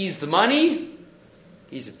seized the money.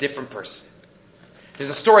 He's a different person. There's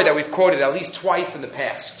a story that we've quoted at least twice in the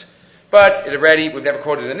past, but we've never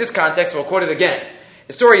quoted it in this context. We'll quote it again.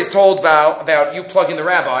 The story is told about you plugging the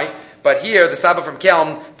rabbi, but here the Saba from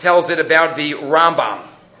Kelm tells it about the Rambam.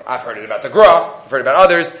 I've heard it about the Gra, I've heard about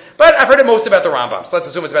others, but I've heard it most about the Rambam. So let's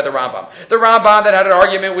assume it's about the Rambam. The Rambam that had an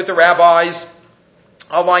argument with the rabbis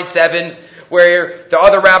on line 7, where the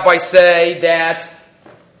other rabbis say that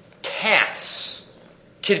cats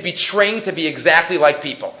could be trained to be exactly like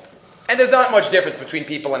people. And there's not much difference between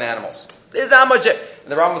people and animals. There's not much. And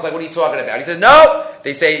the Rambam's like, what are you talking about? He says, no.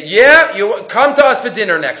 They say, yeah, you come to us for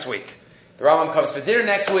dinner next week. The Rambam comes for dinner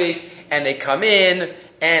next week, and they come in,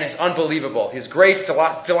 and it's unbelievable. His great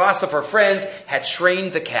philosopher friends had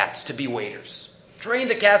trained the cats to be waiters. Trained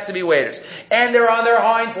the cats to be waiters. And they're on their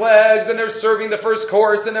hind legs, and they're serving the first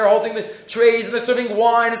course, and they're holding the trays, and they're serving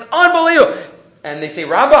wine. It's unbelievable. And they say,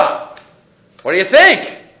 Rambam, what do you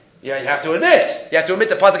think? Yeah, you have to admit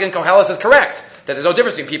the Pasuk in Koheles is correct, that there's no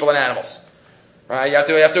difference between people and animals. Right? You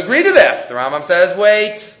have to agree to that. The Rambam says,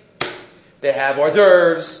 wait, they have hors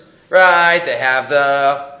d'oeuvres, right? They have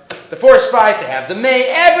the Vorspeise, they have the May,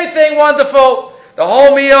 everything wonderful. The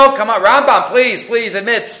whole meal, come on, Rambam, please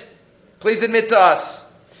admit. Please admit to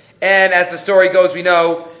us. And as the story goes, we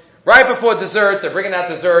know, right before dessert, they're bringing out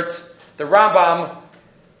dessert, the Rambam,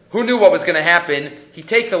 who knew what was going to happen, he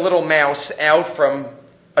takes a little mouse out from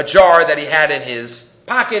a jar that he had in his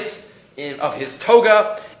pocket of his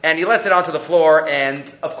toga, and he lets it onto the floor, and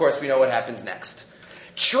of course we know what happens next.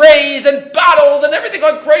 Trays and bottles and everything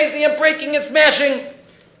going crazy and breaking and smashing.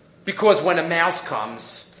 Because when a mouse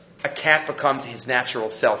comes, a cat becomes his natural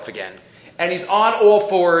self again. And he's on all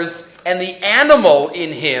fours, and the animal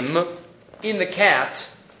in him, in the cat,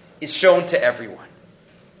 is shown to everyone.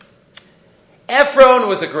 Ephron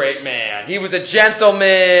was a great man. He was a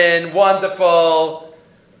gentleman, wonderful.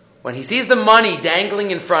 When he sees the money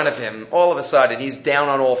dangling in front of him, all of a sudden, he's down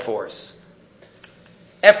on all fours.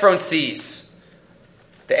 Ephron sees.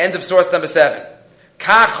 The end of source number 7.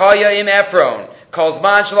 Kach haya im Ephron. As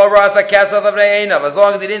long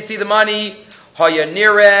as he didn't see the money, haya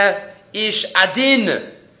nireh ish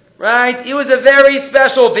adin. Right? He was a very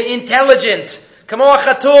special, intelligent. Kamo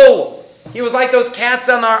chatul. He was like those cats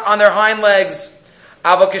on their hind legs.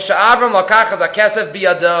 Aval kisha'avram lakach hazakesef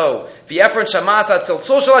biyado. V'Ephron shamas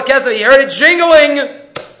hatzilzul shel hakesef. He heard it jingling.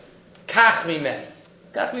 Kach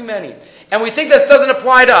mimeni. And we think this doesn't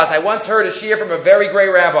apply to us. I once heard a shiur from a very great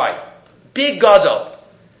rabbi. Big gadol.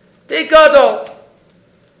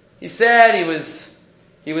 He said he was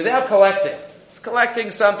out collecting. He's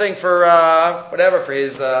collecting something for for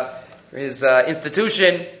his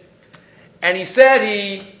institution. And he said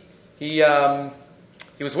he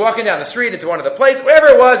was walking down the street into one of the places, wherever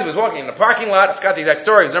it was. He was walking in the parking lot. I forgot the exact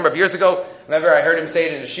story. It was a number of years ago. Whenever I heard him say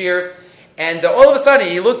it in a shiur. And all of a sudden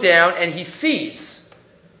he looked down and he sees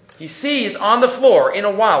on the floor in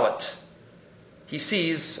a wallet, he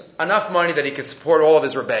sees enough money that he could support all of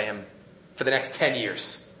his rebbeim for the next 10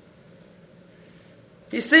 years.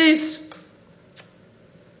 He sees,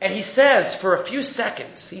 and he says for a few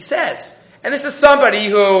seconds, and this is somebody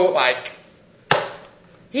who,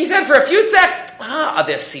 he said for a few seconds, are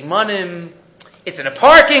there simanim? It's in a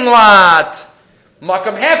parking lot.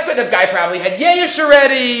 Makam Hefet, the guy probably had yesh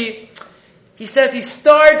already. He says he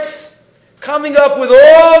starts coming up with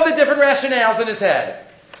all the different rationales in his head.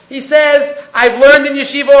 He says, I've learned in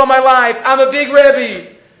yeshiva all my life. I'm a big Rebbe.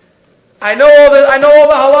 I know all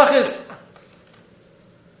the halachas.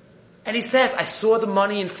 And he says, I saw the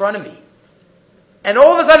money in front of me. And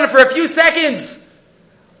all of a sudden, for a few seconds,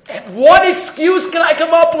 what excuse can I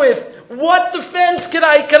come up with? What defense can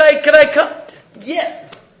I come? Yeah.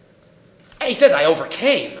 And he says, I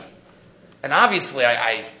overcame. And obviously,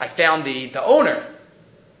 I found the owner.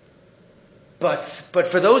 But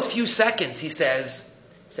for those few seconds, he says,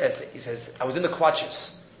 I was in the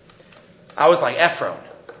clutches. I was like Ephron,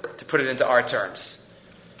 to put it into our terms.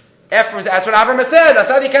 Ephron, that's what Avram said.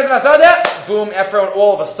 Boom, Ephron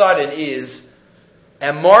all of a sudden is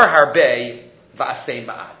Emor Harbe V'asei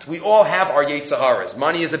Ma'at. We all have our Yetzaharas.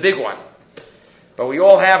 Money is a big one. But we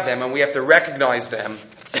all have them, and we have to recognize them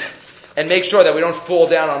and make sure that we don't fall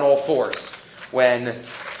down on all fours when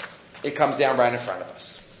it comes down right in front of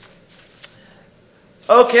us.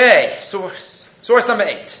 Okay, source number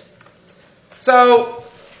 8. So,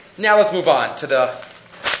 now let's move on to the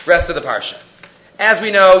rest of the parsha. As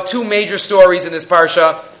we know, 2 major stories in this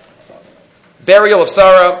parsha: burial of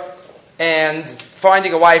Sarah and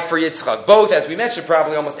finding a wife for Yitzchak. Both, as we mentioned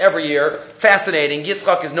probably almost every year, fascinating.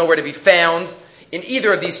 Yitzchak is nowhere to be found in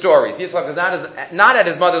either of these stories. Yitzchak is not at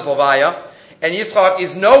his mother's levaya, and Yitzchak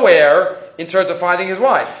is nowhere in terms of finding his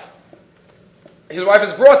wife. His wife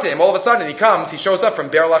is brought to him. All of a sudden he shows up from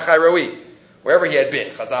Ber Lachai Roi, wherever he had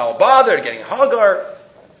been. Chazal bothered, getting Hagar.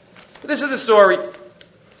 But this is the story.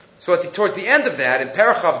 So towards the end of that, in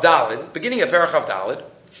Parachav Dalid, beginning of Parachav Dalid,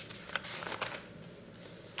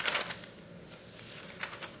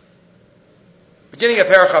 beginning of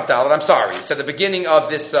Parachav Dalet, I'm sorry, it's at the beginning of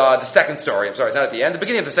this, the second story. I'm sorry, it's not at the end. The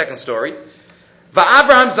beginning of the second story.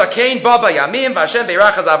 Va'Avraham zakein ba bayamim v'Hashem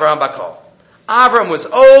beirachaz Avraham bakol. Avraham was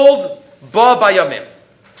old, ba bayamim.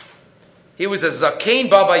 He was a zakein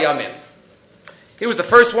ba bayamim. He was the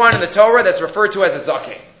first one in the Torah that's referred to as a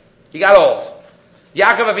zakein. He got old.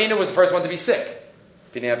 Yaakov Avinu was the first one to be sick.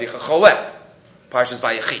 V'nei avicha choleh. Parshas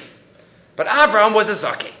Vayechi. But Avraham was a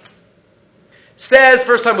zakein. Says,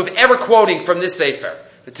 first time we've ever quoting from this Sefer,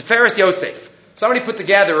 the Tiferes Yosef. Somebody put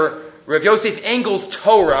together Rav Yosef Engel's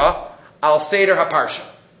Torah al Seder HaParsha.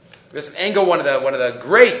 Yosef Engel, one of the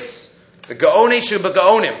greats, the Gaonei Shuba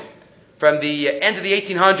Gaonim, from the end of the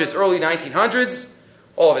 1800s, early 1900s.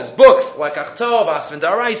 All of his books, Lekach Tov, Asvan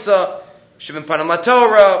Daraisa, Shivim Panim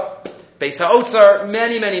LaTorah, Beis HaOtzar,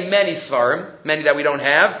 many Svarim, many that we don't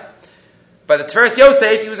have. By the Tiferes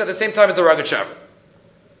Yosef, he was at the same time as the Ragat Shavar.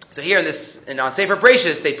 So here on Sefer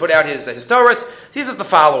Bereshis, they put out his Torahs. He says the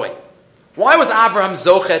following. Why was Abraham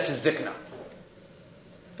Zochet to Zikna?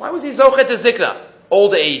 Why was he Zochet to Zikna?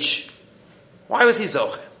 Old age. Why was he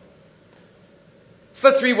Zochet? So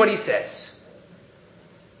let's read what he says.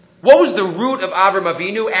 What was the root of Avraham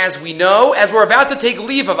Avinu, as we know, as we're about to take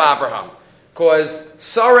leave of Abraham? Because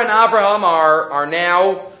Sarah and Abraham are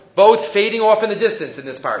now both fading off in the distance in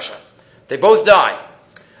this parsha. They both die.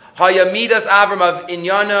 Hayamidas Avram of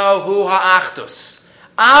Inyano hu ha'achtus.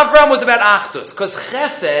 Avram was about achtus, because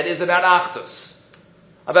chesed is about achtus,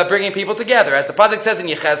 about bringing people together. As the pasuk says in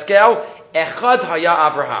Yechezkel, Echad haya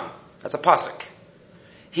Avraham. That's a pasuk.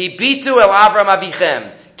 Hibitu el Avram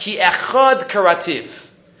avichem, ki echad karativ,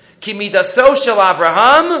 ki midaso shel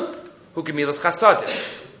Avraham, hu kemidas chasadim.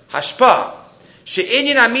 Hashpa.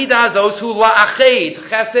 She'inyan amida hazos hu la'ached.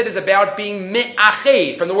 Chesed is about being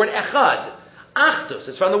me'ached, from the word echad. Achdus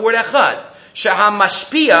is from the word echad. Shaham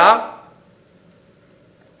mashpia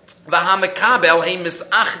v'hamekabel heim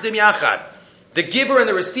misachdim yachad. The giver and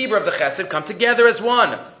the receiver of the chesed come together as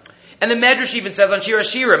one. And the Medrash even says on Shir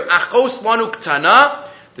Hashirim, Achos lanu ktana.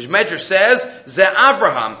 The Medrash says, Ze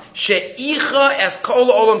Avraham she'icha es kol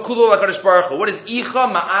olam kulo lakadosh baruch hu. What is icha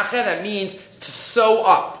ma'ache? That means to sew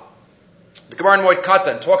up. The Gemara in Moed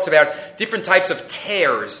Katan talks about different types of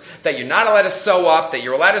tears that you're not allowed to sew up, that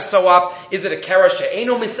you're allowed to sew up. Is it a kera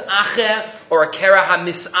she'eno mis'ache or a kera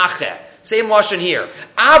ha-mis'ache? Same lashon here.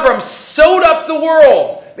 Avram sewed up the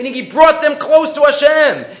world, meaning he brought them close to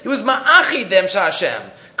Hashem. He was ma'achid them to Hashem.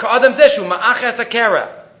 Ka'adam zeshu ma'ache as a kera.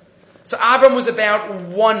 So Avram was about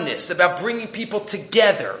oneness, about bringing people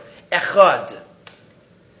together. Echad.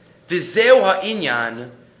 V'zeu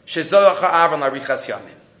ha'inyan shezoach ha'avram larichas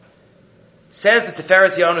yamim. Says the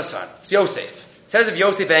Tiferes Yonasan, it's Yosef. Says of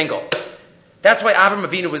Yosef Engel. That's why Avraham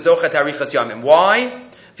Avinu was Zochet Arichas Yamim. Why?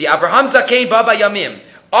 The Avraham Zakein Baba Yamim.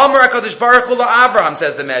 Amar HaKadosh Baruch Hu Avraham,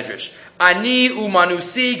 says the Medrash. Ani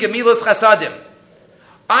umanusi gemilas chasadim.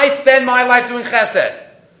 I spend my life doing chesed.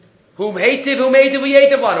 Whom hated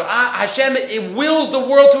lanu. Hashem, it wills the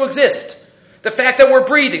world to exist. The fact that we're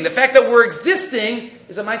breathing, the fact that we're existing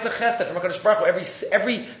is a ma'aseh chesed from HaKadosh Baruch Hu.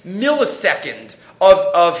 Every millisecond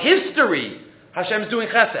of history, Hashem is doing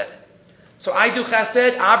chesed. So I do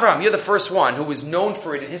chesed. Avraham, you're the first one who was known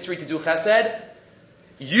for it in history to do chesed.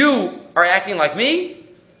 You are acting like me,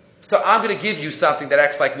 so I'm going to give you something that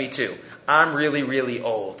acts like me too. I'm really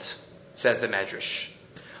old, says the Medrash.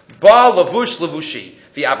 Ba lavush lavushi,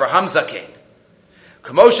 vi Avraham zakein.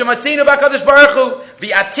 Kamosha matzinu b'Hakadosh Baruch Hu,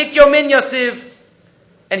 vi atik yomin yasiv.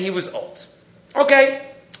 And he was old. Okay.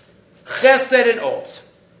 Chesed and old.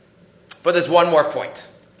 But there's one more point.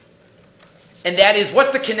 And that is,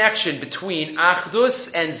 what's the connection between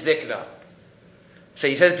Achdus and Zikna? So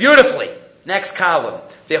he says beautifully, next column,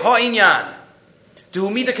 Ve'ha inyan, du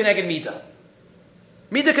mida keneged mida.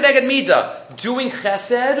 Mida keneged mida, doing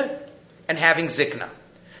chesed and having Zikna.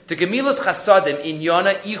 The gemilas chasadim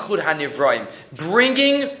inyana ichud hanivraim,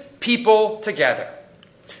 bringing people together.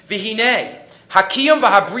 V'hinei, hakiyam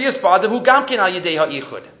v'habriyas ba'adam hu gamkin al yedei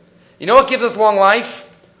ha'ichud. You know what gives us long life?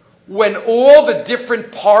 When all the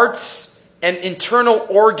different parts and internal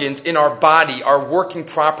organs in our body are working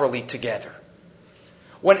properly together.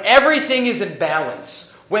 When everything is in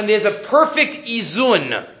balance. When there's a perfect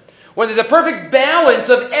izun. When there's a perfect balance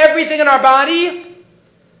of everything in our body,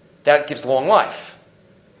 that gives long life.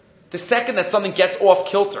 The second that something gets off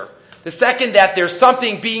kilter, the second that there's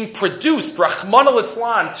something being produced, Rahman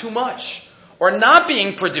al-Itzlan, too much, or not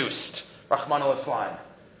being produced, Rahman al-Itzlan.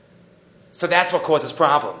 So that's what causes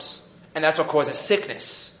problems. And that's what causes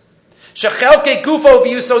sickness. Health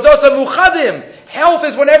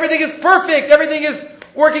is when everything is perfect, everything is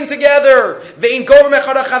working together.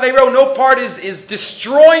 No part is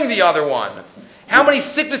destroying the other one. How many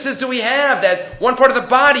sicknesses do we have that one part of the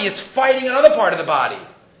body is fighting another part of the body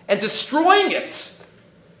and destroying it?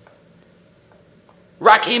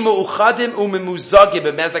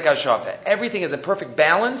 Everything is in perfect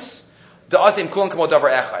balance.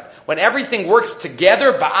 When everything works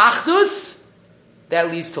together, ba'achdus,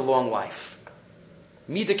 that leads to long life.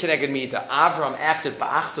 Mida keneged mida. Avram acted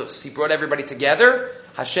ba'achdus. He brought everybody together.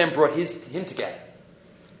 Hashem brought him together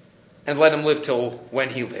and let him live till when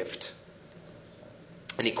he lived.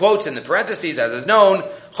 And he quotes in the parentheses, as is known,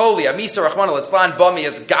 Choli Amisa Rachman al-Islan Bami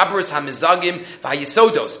as Gabrus Hamizagim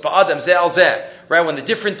V'Hayisodos Ba'adam Zeh al Zeh. Right, when the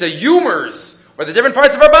different humors or the different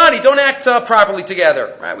parts of our body don't act properly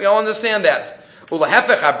together. Right, we all understand that.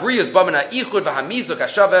 Ulahefech Habriyus Bamina Ichud V'Hamizuk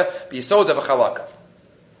Hashave B'Yisoda V'Chalaka.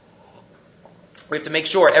 We have to make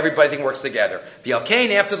sure everything works together.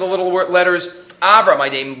 V'Alkain, after the little letters, Avram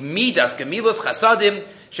Aydei Midas Gemilas Chasadim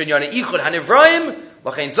Shenyana Ichud Hanivraim. He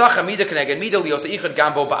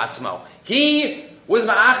was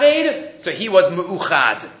ma'ached, so he was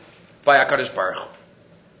mu'uchad by HaKadosh Baruch Hu.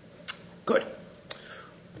 Good.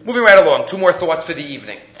 Moving right along, 2 more thoughts for the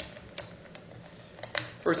evening.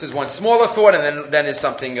 First is one smaller thought, and then is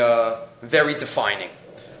something very defining.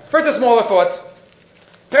 First, a smaller thought.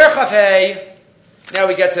 Perchav Hey. Now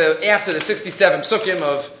we get to after the 67 psukim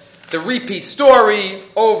of the repeat story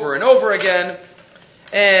over and over again.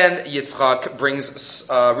 And Yitzchak brings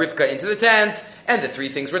Rivka into the tent, and the 3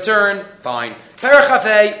 things return. Fine.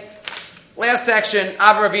 Perachafei, last section,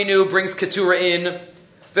 Avraham Avinu brings Keturah in.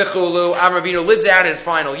 V'chulu, Avraham Avinu lives out his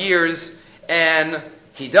final years, and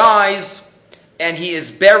he dies, and he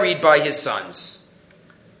is buried by his sons.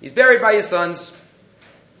 He's buried by his sons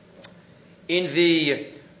in the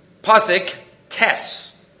Pasuk,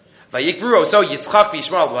 Tes. Vayikru, so Yitzchak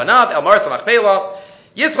v'Yishmael b'anav, El Maras HaMachpelah.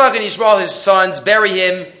 Yitzchak and Yishmael, his sons, bury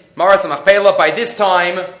him, Maras HaMachpelah. By this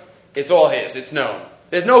time, it's all his. It's known.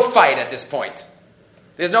 There's no fight at this point.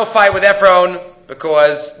 There's no fight with Ephron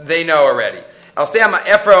because they know already. Interesting,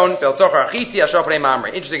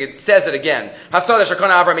 it says it again. Interesting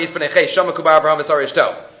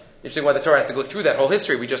why the Torah has to go through that whole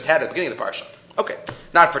history we just had at the beginning of the parsha. Okay,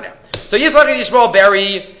 not for now. So Yitzchak and Yishmael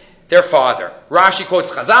bury their father. Rashi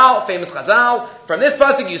quotes Chazal, famous Chazal. From this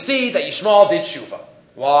pasuk you see that Yishmael did tshuva.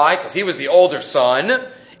 Why? Because he was the older son,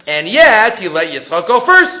 and yet he let Yitzchak go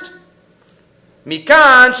first.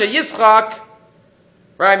 Mikan she Yitzchak,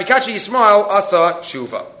 right? Mikan she Yishmael asa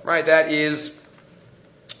tshuva. Right? That is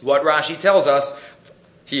what Rashi tells us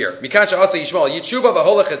here. Mikan she asa Yishmael yitshuva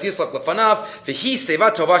v'holech es Yitzchak lefanav v'hi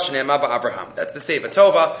seva tova shne'ema ba'Avraham. That's the seva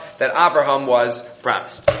tova that Avraham was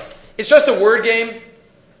promised. It's just a word game.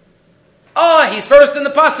 He's first in the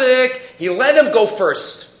pasuk. He let him go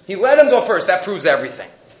first. He let him go first. That proves everything.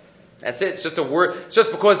 That's it. It's just a word. It's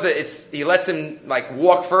just because he lets him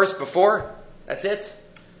walk first before. That's it.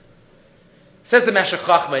 Says the Meshech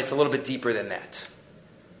Chachma. It's a little bit deeper than that.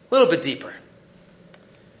 A little bit deeper.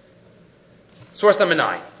 Source number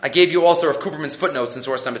 9. I gave you also Rav Kuperman's footnotes in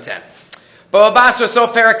source number 10. Babasra so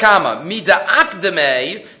perakama mida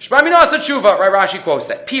akdeme shmamino asa tshuva. Right, Rashi quotes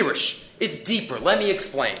that. Pirush. It's deeper. Let me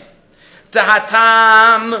explain.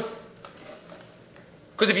 Tahatam.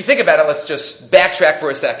 Because if you think about it, let's just backtrack for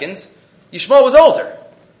a second. Yishmael was older.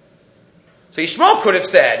 So Yishmael could have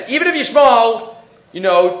said, even if Yishmael,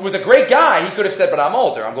 was a great guy, he could have said, but I'm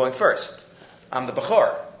older, I'm going first. I'm the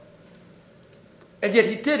Bechor. And yet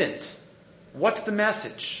he didn't. What's the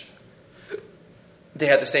message? They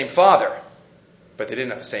had the same father, but they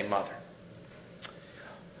didn't have the same mother.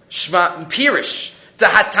 Shma Pirish.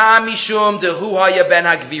 Tahatam mishum dehu haya ben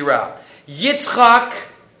hagvira. Yitzchak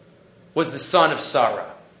was the son of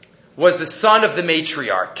Sarah, was the son of the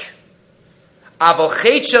matriarch. Aval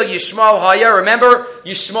chet shel Yishmael haya. Remember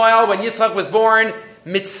Yishmael when Yitzchak was born,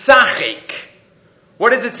 mitzachek. What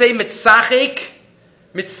does it say? Mitzachek.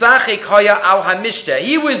 Mitzachek haya al hamishta.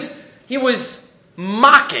 He was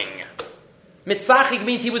mocking. Mitzachek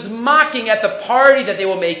means he was mocking at the party that they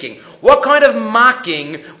were making. What kind of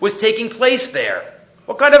mocking was taking place there?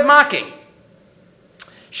 What kind of mocking?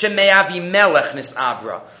 Shemei Avimelech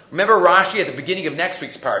nisabra. Remember Rashi at the beginning of next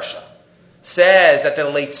week's parsha says that the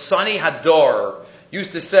late Sonny Hador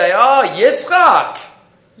used to say, Yitzchak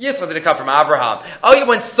didn't come from Abraham.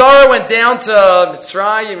 When Sarah went down to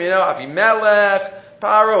Mitzrayim, Avimelech,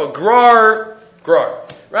 Paro, Gror.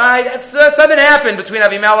 Right? That's something happened between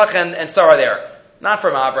Avimelech and Sarah there. Not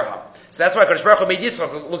from Abraham. So that's why Kadosh Baruch Hu made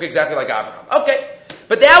Yitzchak look exactly like Abraham. Okay.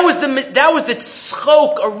 But that was the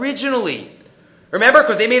tzchok originally. Remember,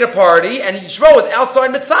 because they made a party, and Yishmael was outside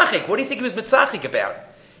Mitzachik. What do you think he was Mitzachik about?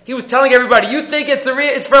 He was telling everybody, you think it's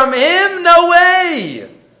from him? No way!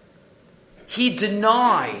 He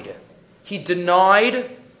denied He denied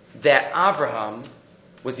that Abraham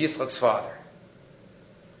was Yitzchak's father.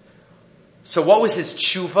 So what was his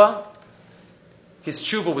tshuva? His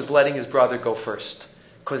tshuva was letting his brother go first.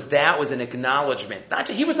 Because that was an acknowledgement. Not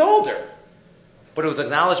that he was older, but it was an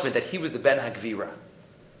acknowledgement that he was the Ben Hagvira.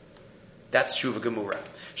 That's tshuva gemura.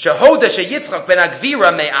 Shehoda sheYitzchak Ben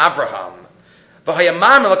Hagvira me Avraham.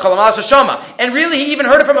 And really he even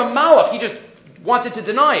heard it from a malach. He just wanted to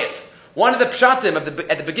deny it. One of the pshatim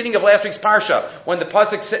at the beginning of last week's parsha, when the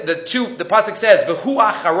pasuk says v'hu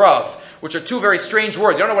acharav, which are two very strange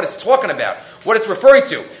words. You don't know what it's talking about, what it's referring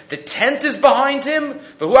to. The tent is behind him,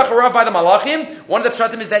 v'hu acharav by the malachim. One of the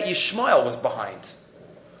pshatim is that Yishmael was behind.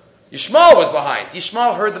 Yishmael was behind.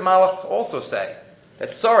 Yishmael heard the malach also say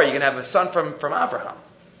that, sorry, you're going to have a son from Abraham.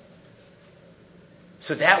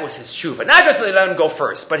 So that was his tshuva. Not just that he let him go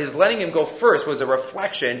first, but his letting him go first was a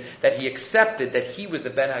reflection that he accepted that he was the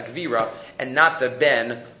Ben Hagvira and not the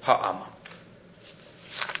Ben Ha'ama.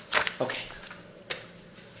 Okay.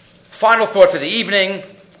 Final thought for the evening.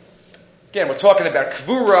 Again, we're talking about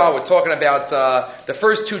Kvura. We're talking about the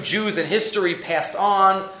first two Jews in history passed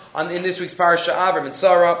on in this week's parasha, Avram and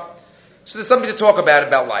Sarah. So there's something to talk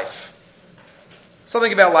about life.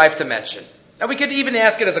 Something about life to mention. And we could even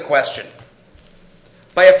ask it as a question.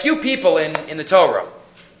 By a few people in the Torah,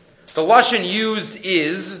 the lashon used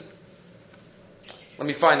is, let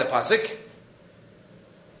me find the pasuk. It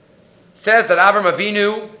says that Avram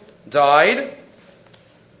Avinu died.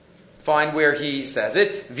 Find where he says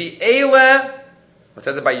it. V'ele, it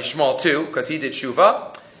says it by Yishmael too, because he did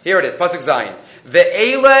Shuvah. Here it is, pasuk Zayin.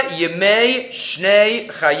 Ve'ele yemei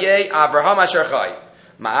shnei chayei Avraham asher chay.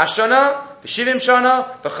 Ma'ashana, v'shivim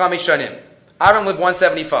shana, v'chamish shanim. Avram lived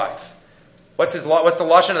 175. What's the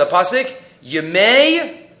lashon of the pasuk?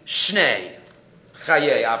 Yemei shnei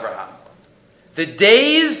chayei Avraham. The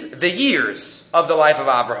days, the years of the life of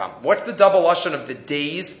Abraham. What's the double lashon of the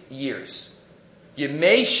days, years?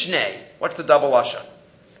 Yemei shnei. What's the double lashon?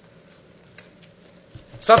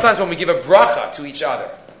 Sometimes when we give a bracha to each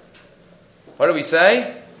other, what do we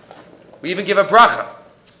say? We even give a bracha.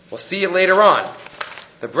 We'll see it later on.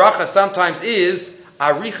 The bracha sometimes is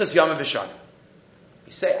arichas yamim v'shanim.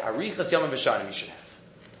 We say arichas yamim v'shanim you should have.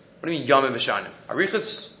 What do you mean yamim v'shanim?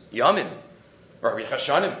 Arichas yamim or arichas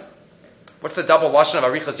shanim? What's the double lashon of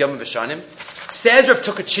arichas yamim v'shanim? Says Rav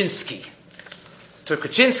Tukachinsky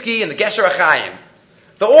in the Gesher HaChaim,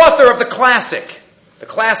 the author of the classic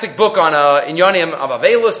book on Inyanim of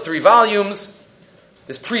Avelis, 3 volumes.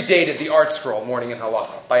 This predated the Art Scroll, Morning and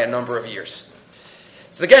Halacha, by a number of years.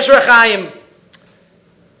 So the Gesher HaChaim,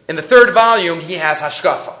 in the 3rd volume, he has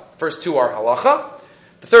Hashkafa. First 2 are Halacha.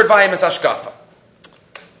 The 3rd volume is Hashkafa.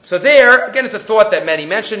 So there, again, it's a thought that many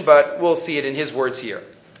mention, but we'll see it in his words here.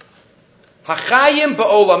 Hachayim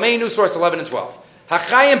ba'olamenu, source 11 and 12.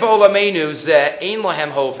 Hachayim ba'olamenu ze ein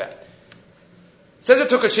lahem hoveh. Says Rav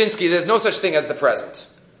Tukachinsky, there's no such thing as the present.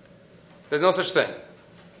 There's no such thing.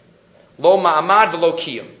 Lo ma'amad v'lo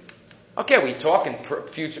kiyum. Okay, we talk in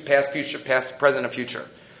future, past, present, and future.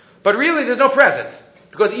 But really, there's no present.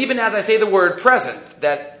 Because even as I say the word present,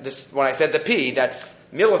 when I said the P, that's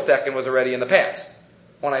millisecond was already in the past.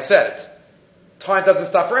 When I said it. Time doesn't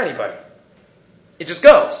stop for anybody. It just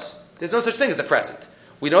goes. There's no such thing as the present.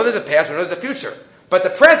 We know there's a past, we know there's a future. But the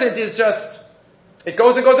present is just, it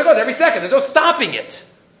goes and goes and goes every second. There's no stopping it.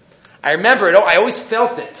 I remember it, I always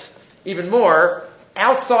felt it even more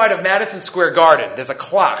outside of Madison Square Garden. There's a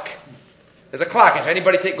clock. There's a clock. If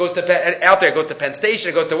anybody goes to Penn Station,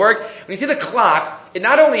 it goes to work. When you see the clock, it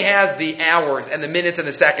not only has the hours and the minutes and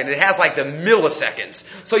the second, it has like the milliseconds.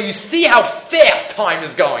 So you see how fast time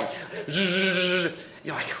is going.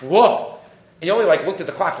 You're like, whoa. And you only looked at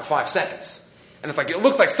the clock for 5 seconds. And it's it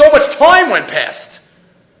looks like so much time went past.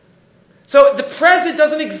 So the present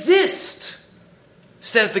doesn't exist,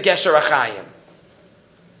 says the Gesher HaChaim.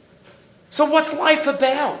 So what's life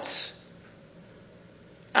about?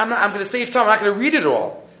 I'm going to save time. I'm not going to read it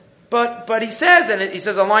all. But he says, and he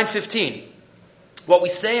says on line 15, what we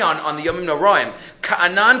say on the Yomim Noraim,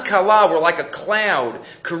 Ka'anan kala, we're like a cloud.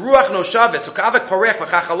 Keruach noshavet, ukavek parech,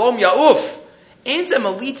 v'chachalom ya'uf. Ain't a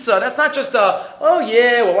malitza, that's not just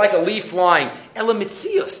we're like a leaf flying.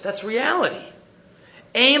 Elamitzius, that's reality.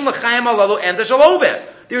 Ein l'chaim alalu enda shalobeh.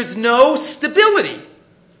 There's no stability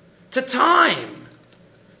to time.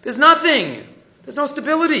 There's nothing. There's no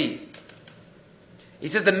stability. He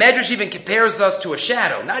says the Medrash even compares us to a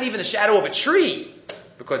shadow. Not even the shadow of a tree,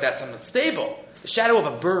 because that's unstable. The shadow of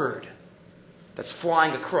a bird that's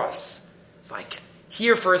flying across. It's like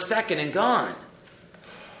here for a second and gone.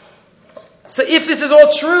 So if this is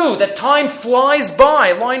all true, that time flies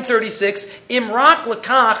by, line 36, Imrak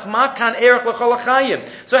lekach makan erech l'chol hachayim.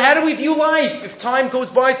 So how do we view life if time goes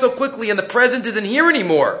by so quickly and the present isn't here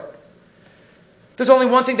anymore? There's only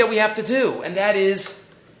one thing that we have to do, and that is,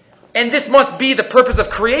 and this must be the purpose of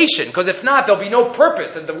creation, because if not, there'll be no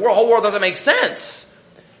purpose, and the whole world doesn't make sense.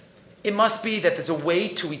 It must be that there's a way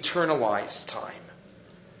to eternalize time.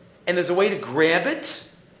 And there's a way to grab it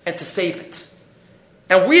and to save it.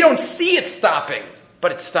 And we don't see it stopping,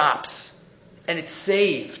 but it stops. And it's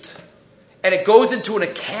saved. And it goes into an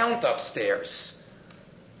account upstairs.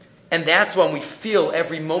 And that's when we fill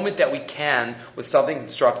every moment that we can with something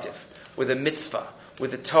constructive. With a mitzvah,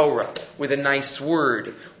 with a Torah, with a nice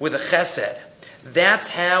word, with a chesed. That's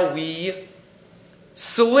how we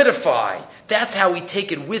solidify. That's how we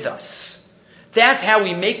take it with us. That's how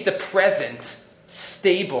we make the present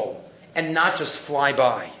stable and not just fly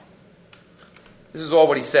by. This is all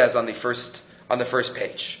what he says on the first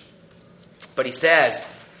page. But he says,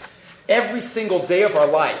 every single day of our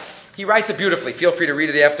life, he writes it beautifully. Feel free to read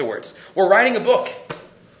it afterwards. We're writing a book.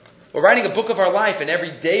 We're writing a book of our life, and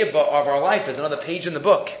every day of our life is another page in the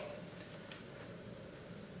book.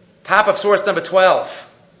 Top of source number 12.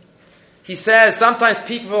 He says, sometimes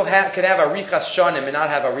people could have arichas shanim and not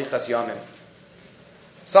have arichas yamim.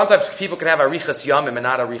 Sometimes people can have arichas yamim and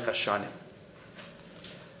not arichas shanim.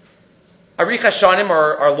 Arichas shanim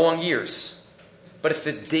are long years. But if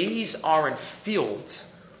the days aren't filled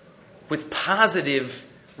with positive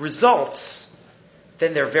results,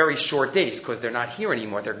 then they're very short days because they're not here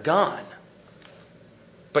anymore. They're gone.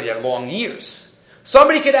 But yet long years.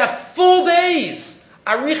 Somebody could have full days.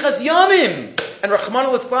 Arichas yamim. And Rahman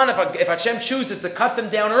al-Islan, if Hashem chooses to cut them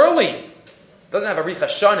down early, doesn't have arichas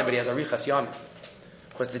shanim, but he has arichas yamim.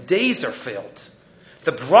 Because the days are filled.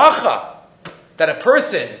 The bracha that a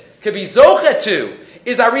person could be zochet to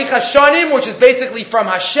is arichas shanim, which is basically from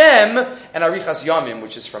Hashem, and arichas yamim,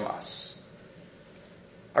 which is from us.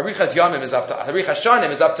 Arichas shanim is up to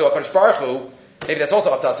HaKadosh Baruch Hu. Maybe that's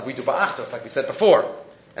also up to us if we do ba'achtos, like we said before,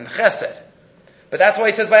 and the chesed. But that's why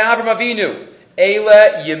it says by Avram Avinu,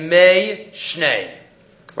 Eile Yemei Shnei.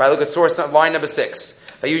 Right, look at source line number 6.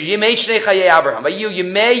 Vayu Yemei Shnei Chayei Abraham. Vayu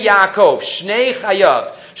Yemei Yaakov. Shnei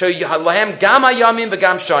Chayav. Lahem Gam Hayamim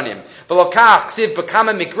V'Gam Shanim. V'Lokach Ksiv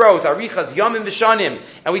B'Kama Mikros. Arichas Yamim V'Shanim.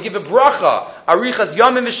 And we give a bracha. Arichas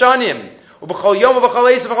Yamim V'Shanim. U'B'Chol Yom U'B'Chol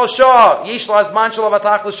Eis U'B'Chol Shah. Yesh La'azman Shalav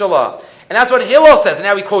Atach L'Shalah. And that's what Hillel says. And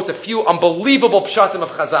now he quotes a few unbelievable pshatim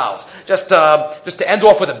of Chazals. Just to end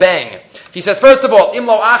off with a bang. He says, first of all,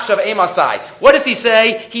 Imlo Achshav Emasai. What does he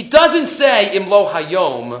say? He doesn't say Imlo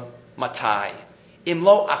Hayom Matai.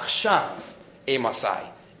 Imlo Achshav Emasai.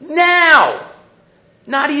 Now!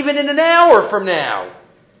 Not even in an hour from now.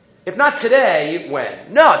 If not today,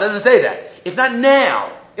 when? No, it doesn't say that. If not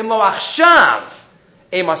now. Imlo Achshav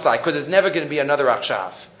Emasai. Because there's never going to be another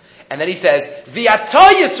Achshav. And then he says,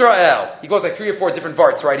 V'yata Yisrael. He goes like 3 or 4 different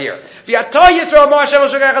parts right here. V'yata Yisrael ma Hashem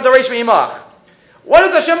Shogach Adoresh Me'imach. What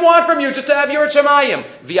does Hashem want from you? Just to have Yirat Shamayim.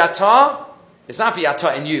 V'yata, it's not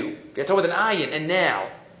v'yata and you. V'yata with an ayin, and now.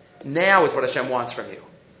 Now is what Hashem wants from you.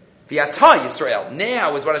 V'yata Yisrael.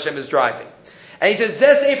 Now is what Hashem is driving. And he says,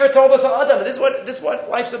 Zeh Sefer told us Adam. This is what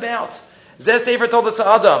life's about. Zeh Sefer told us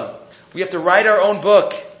Adam. We have to write our own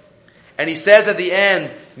book. And he says at the end,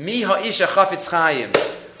 Mi ha'isha chafetz chayim.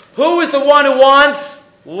 Who is the one who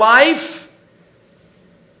wants life?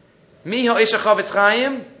 Mi ha'isha chafetz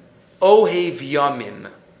chayim. Ohev yamim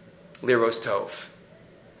liros tov.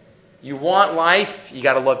 You want life, you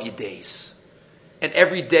got to love your days. And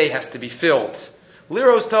every day has to be filled.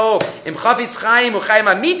 Liros tov. Im chafetz chayim uchayim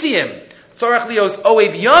amitiyim. Tzorach lios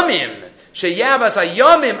ohev yamim. Sheyavas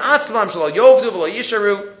hayamim atzlam shelo yovdu v'lo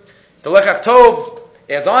yisharu. The Lechach Tov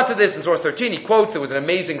adds on to this in source 13. He quotes, there was an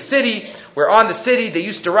amazing city where on the city they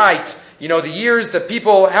used to write, the years that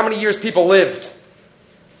people, how many years people lived.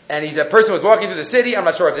 And a person was walking through the city. I'm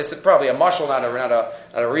not sure if this is probably a mashal, not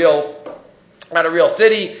a real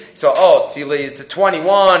city. So, to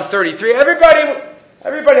 21, 33.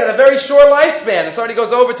 Everybody had a very short lifespan. And somebody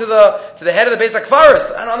goes over to the head of the Beis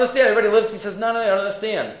HaKvaros. I don't understand. Everybody lived. He says, no, I don't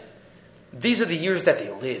understand. These are the years that they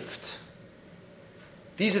lived.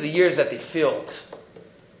 These are the years that they filled.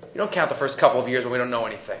 You don't count the first couple of years when we don't know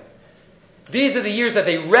anything. These are the years that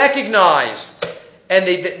they recognized. And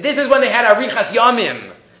this is when they had Arichas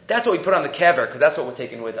Yamim. That's what we put on the kever, because that's what we're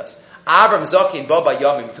taking with us. Avram Zakin Baba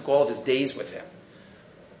Yamim, we took all of his days with him.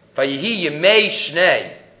 Vayihi Yemei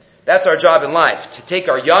Shnei. That's our job in life, to take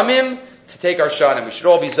our Yamim, to take our Shanim. We should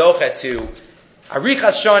all be Zochet to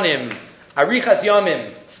Arichas Shanim, Arichas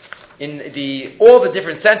Yamim, in all the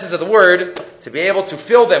different senses of the word, to be able to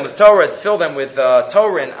fill them with Torah, to fill them with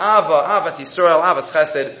Torah and Avas Yisrael, Avas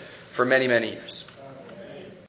Chesed for many, many years.